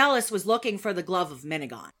Angelus was looking for the Glove of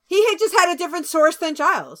Minagon. He had just had a different source than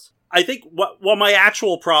Giles. I think what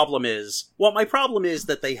my problem is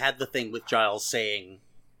that they had the thing with Giles saying,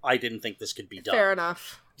 I didn't think this could be done. Fair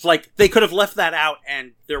enough. It's like, they could have left that out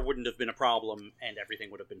and there wouldn't have been a problem and everything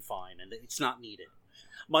would have been fine, and it's not needed.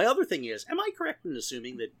 My other thing is, am I correct in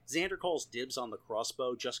assuming that Xander calls dibs on the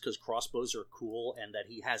crossbow just because crossbows are cool and that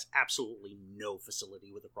he has absolutely no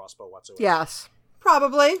facility with a crossbow whatsoever? Yes.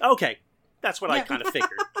 Probably. Okay. That's what I kind of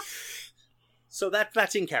figured. So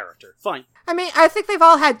that's in character. Fine. I think they've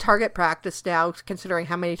all had target practice now, considering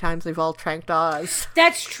how many times they've all tranked Oz.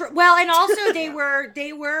 That's true. Well, and also they were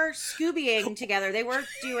Scoobying together. They were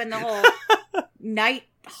doing the whole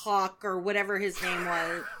Nighthawk or whatever his name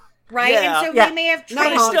was. Right? Yeah. And so they may have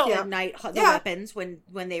trained Nighthawk, the weapons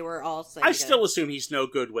when they were all I still assume he's no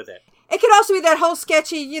good with it. It could also be that whole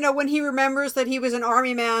sketchy, when he remembers that he was an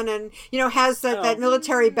army man and, has that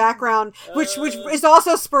military background, which is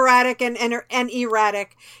also sporadic and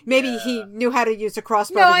erratic. Maybe he knew how to use a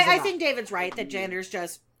crossbow. No, I think David's right that Jander's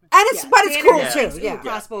just... And it's cool, too. Yeah.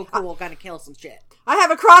 Crossbow cool, gonna kill some shit. I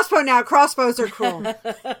have a crossbow now. Crossbows are cool.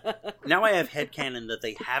 Now I have headcanon that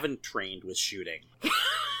they haven't trained with shooting.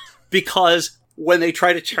 Because when they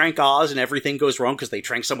try to trank Oz and everything goes wrong because they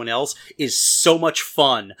trank someone else is so much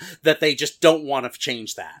fun that they just don't want to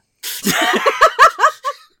change that.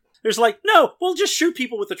 There's like, no, we'll just shoot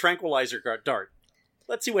people with the tranquilizer dart.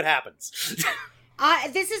 Let's see what happens.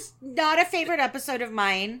 This is not a favorite episode of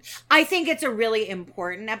mine. I think it's a really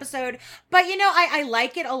important episode. But, I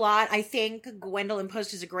like it a lot. I think Gwendolyn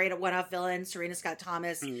Post is a great one-off villain. Serena Scott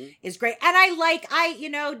Thomas is great.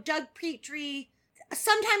 And Doug Petrie...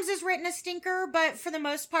 sometimes is written a stinker, but for the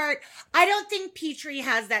most part, I don't think Petrie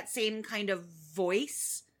has that same kind of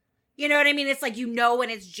voice, You know what I mean? It's like, you know when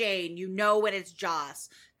it's Jane, you know when it's Joss,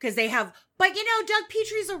 because they have, but you know, Doug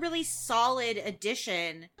Petrie's a really solid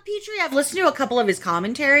addition. Petrie, I've listened to a couple of his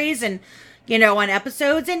commentaries and, you know, on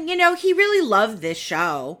episodes, and, you know, he really loved this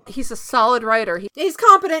show. He's a solid writer. He's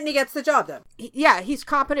competent and he gets the job done. Yeah, he's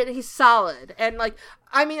competent, he's solid. And, like,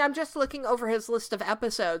 I mean, I'm just looking over his list of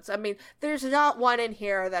episodes. I mean, there's not one in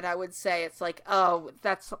here that I would say it's like, oh,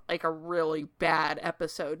 that's like a really bad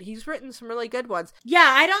episode. He's written some really good ones.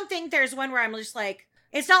 Yeah, I don't think there's one where I'm just like,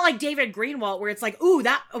 it's not like David Greenwalt where it's like, ooh,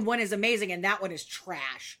 that one is amazing and that one is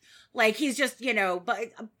trash. Like, he's just, you know,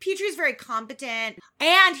 but Petrie's very competent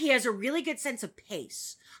and he has a really good sense of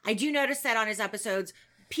pace. I do notice that on his episodes.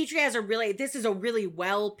 Petrie has this is a really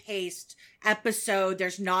well-paced episode.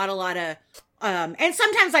 There's not a lot of, and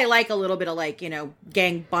sometimes I like a little bit of, like, you know,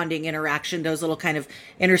 gang bonding interaction, those little kind of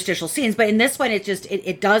interstitial scenes. But in this one, it just,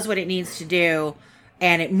 it does what it needs to do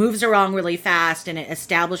and it moves along really fast and it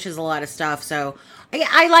establishes a lot of stuff. So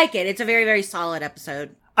I like it. It's a very, very solid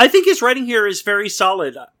episode. I think his writing here is very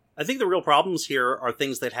solid. I think the real problems here are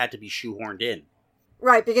things that had to be shoehorned in.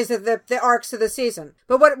 Right, because of the arcs of the season.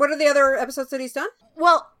 But what are the other episodes that he's done?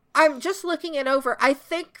 Well, I'm just looking it over. I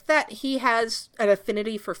think that he has an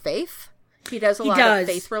affinity for Faith. He does a lot of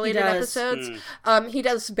Faith-related episodes. He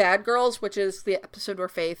does Bad Girls, which is the episode where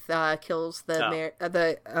Faith kills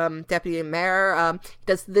the deputy mayor. He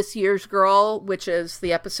does This Year's Girl, which is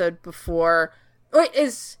the episode before... Wait,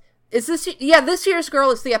 is this... Yeah, This Year's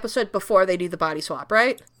Girl is the episode before they do the body swap,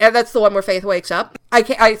 right? And that's the one where Faith wakes up.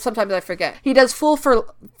 Sometimes I forget. He does Fool for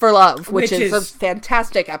Love, which is a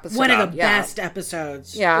fantastic episode. One of the best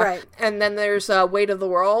episodes. Yeah. Right. And then there's Weight of the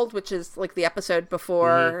World, which is like the episode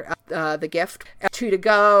before The Gift. Two to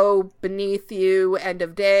Go, Beneath You, End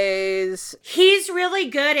of Days. He's really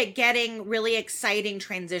good at getting really exciting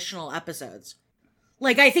transitional episodes.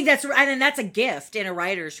 Like, I think that's a gift in a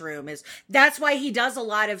writer's room, that's why he does a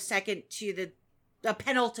lot of second to the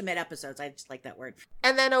penultimate episodes. I just like that word.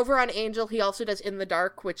 And then over on Angel, he also does In the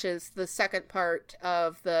Dark, which is the second part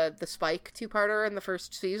of the Spike two-parter in the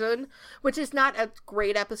first season, which is not a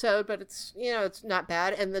great episode, but it's, you know, it's not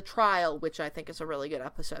bad. And The Trial, which I think is a really good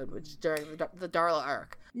episode, which is during the Darla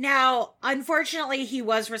arc. Now, unfortunately, he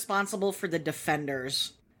was responsible for The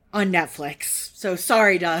Defenders on Netflix. So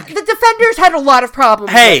sorry, Doug. The Defenders had a lot of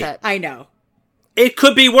problems with it. I know. It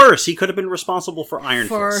could be worse. He could have been responsible for Iron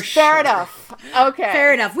Fist. Sure. Fair enough. Okay.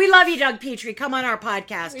 Fair enough. We love you, Doug Petrie. Come on our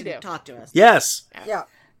podcast and talk to us. Yes. Yeah.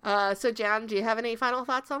 So, Jan, do you have any final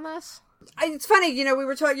thoughts on this? It's funny, you know,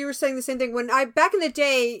 you were saying the same thing. Back in the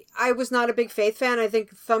day, I was not a big Faith fan. I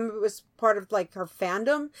think some of it was part of, like, her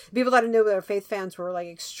fandom. People that I knew that were Faith fans were, like,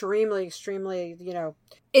 extremely, extremely, you know,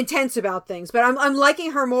 intense about things. But I'm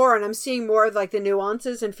liking her more, and I'm seeing more of, like, the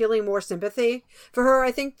nuances and feeling more sympathy for her,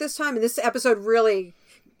 I think, this time. And this episode really,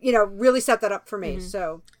 you know, really set that up for me. Mm-hmm.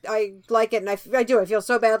 So I like it, and I do. I feel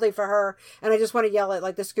so badly for her, and I just want to yell at,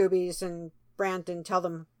 like, the Scoobies and Brant and tell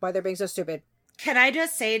them why they're being so stupid. Can I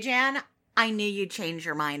just say, Jan, I knew you'd change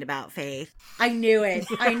your mind about Faith. I knew it.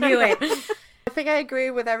 I knew it. I think I agree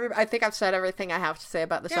with I think I've said everything I have to say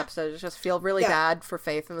about this episode. I just feel really bad for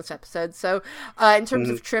Faith in this episode. So, in terms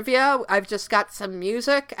of trivia, I've just got some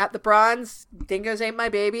music at the Bronze. Dingoes Ain't My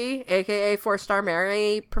Baby, a.k.a. 4-Star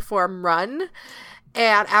Mary, perform Run.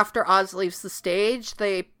 And after Oz leaves the stage,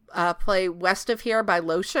 they play West of Here by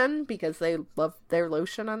Lotion, because they love their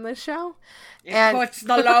lotion on this show. It puts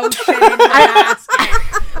the lotion in the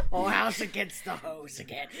basket. Oh, house against the hose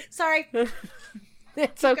again. Sorry.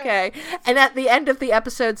 It's okay. And at the end of the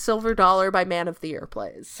episode, Silver Dollar by Man of the Year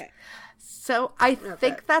plays. Okay. So I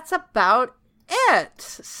think that's about it.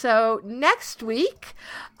 So next week,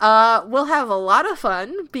 we'll have a lot of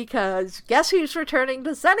fun, because guess who's returning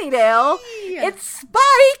to Sunnydale? It's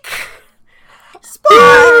Spike!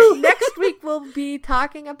 Next week we'll be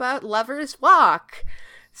talking about Lover's Walk.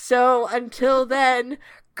 So until then,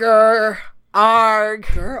 grr arg.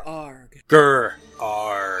 Grr arg. Grr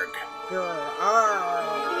arg. Grr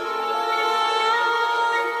arg.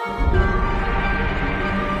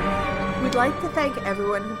 We'd like to thank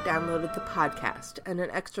everyone who downloaded the podcast, and an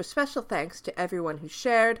extra special thanks to everyone who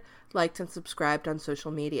shared, liked, and subscribed on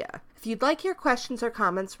social media. If you'd like your questions or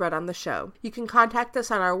comments read on the show, you can contact us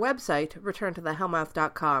on our website,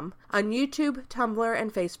 returntothehellmouth.com, on YouTube, Tumblr,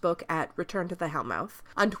 and Facebook at Return to the Hellmouth,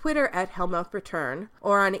 on Twitter at HellmouthReturn,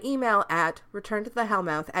 or on email at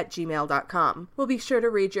returntothehellmouth@gmail.com. We'll be sure to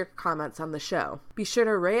read your comments on the show. Be sure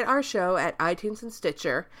to rate our show at iTunes and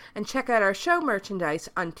Stitcher, and check out our show merchandise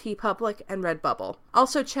on TeePublic and Redbubble.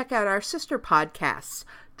 Also check out our sister podcasts,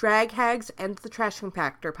 Drag Hags and the Trash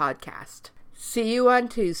Compactor podcast. See you on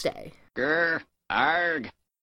Tuesday. Grr, arg.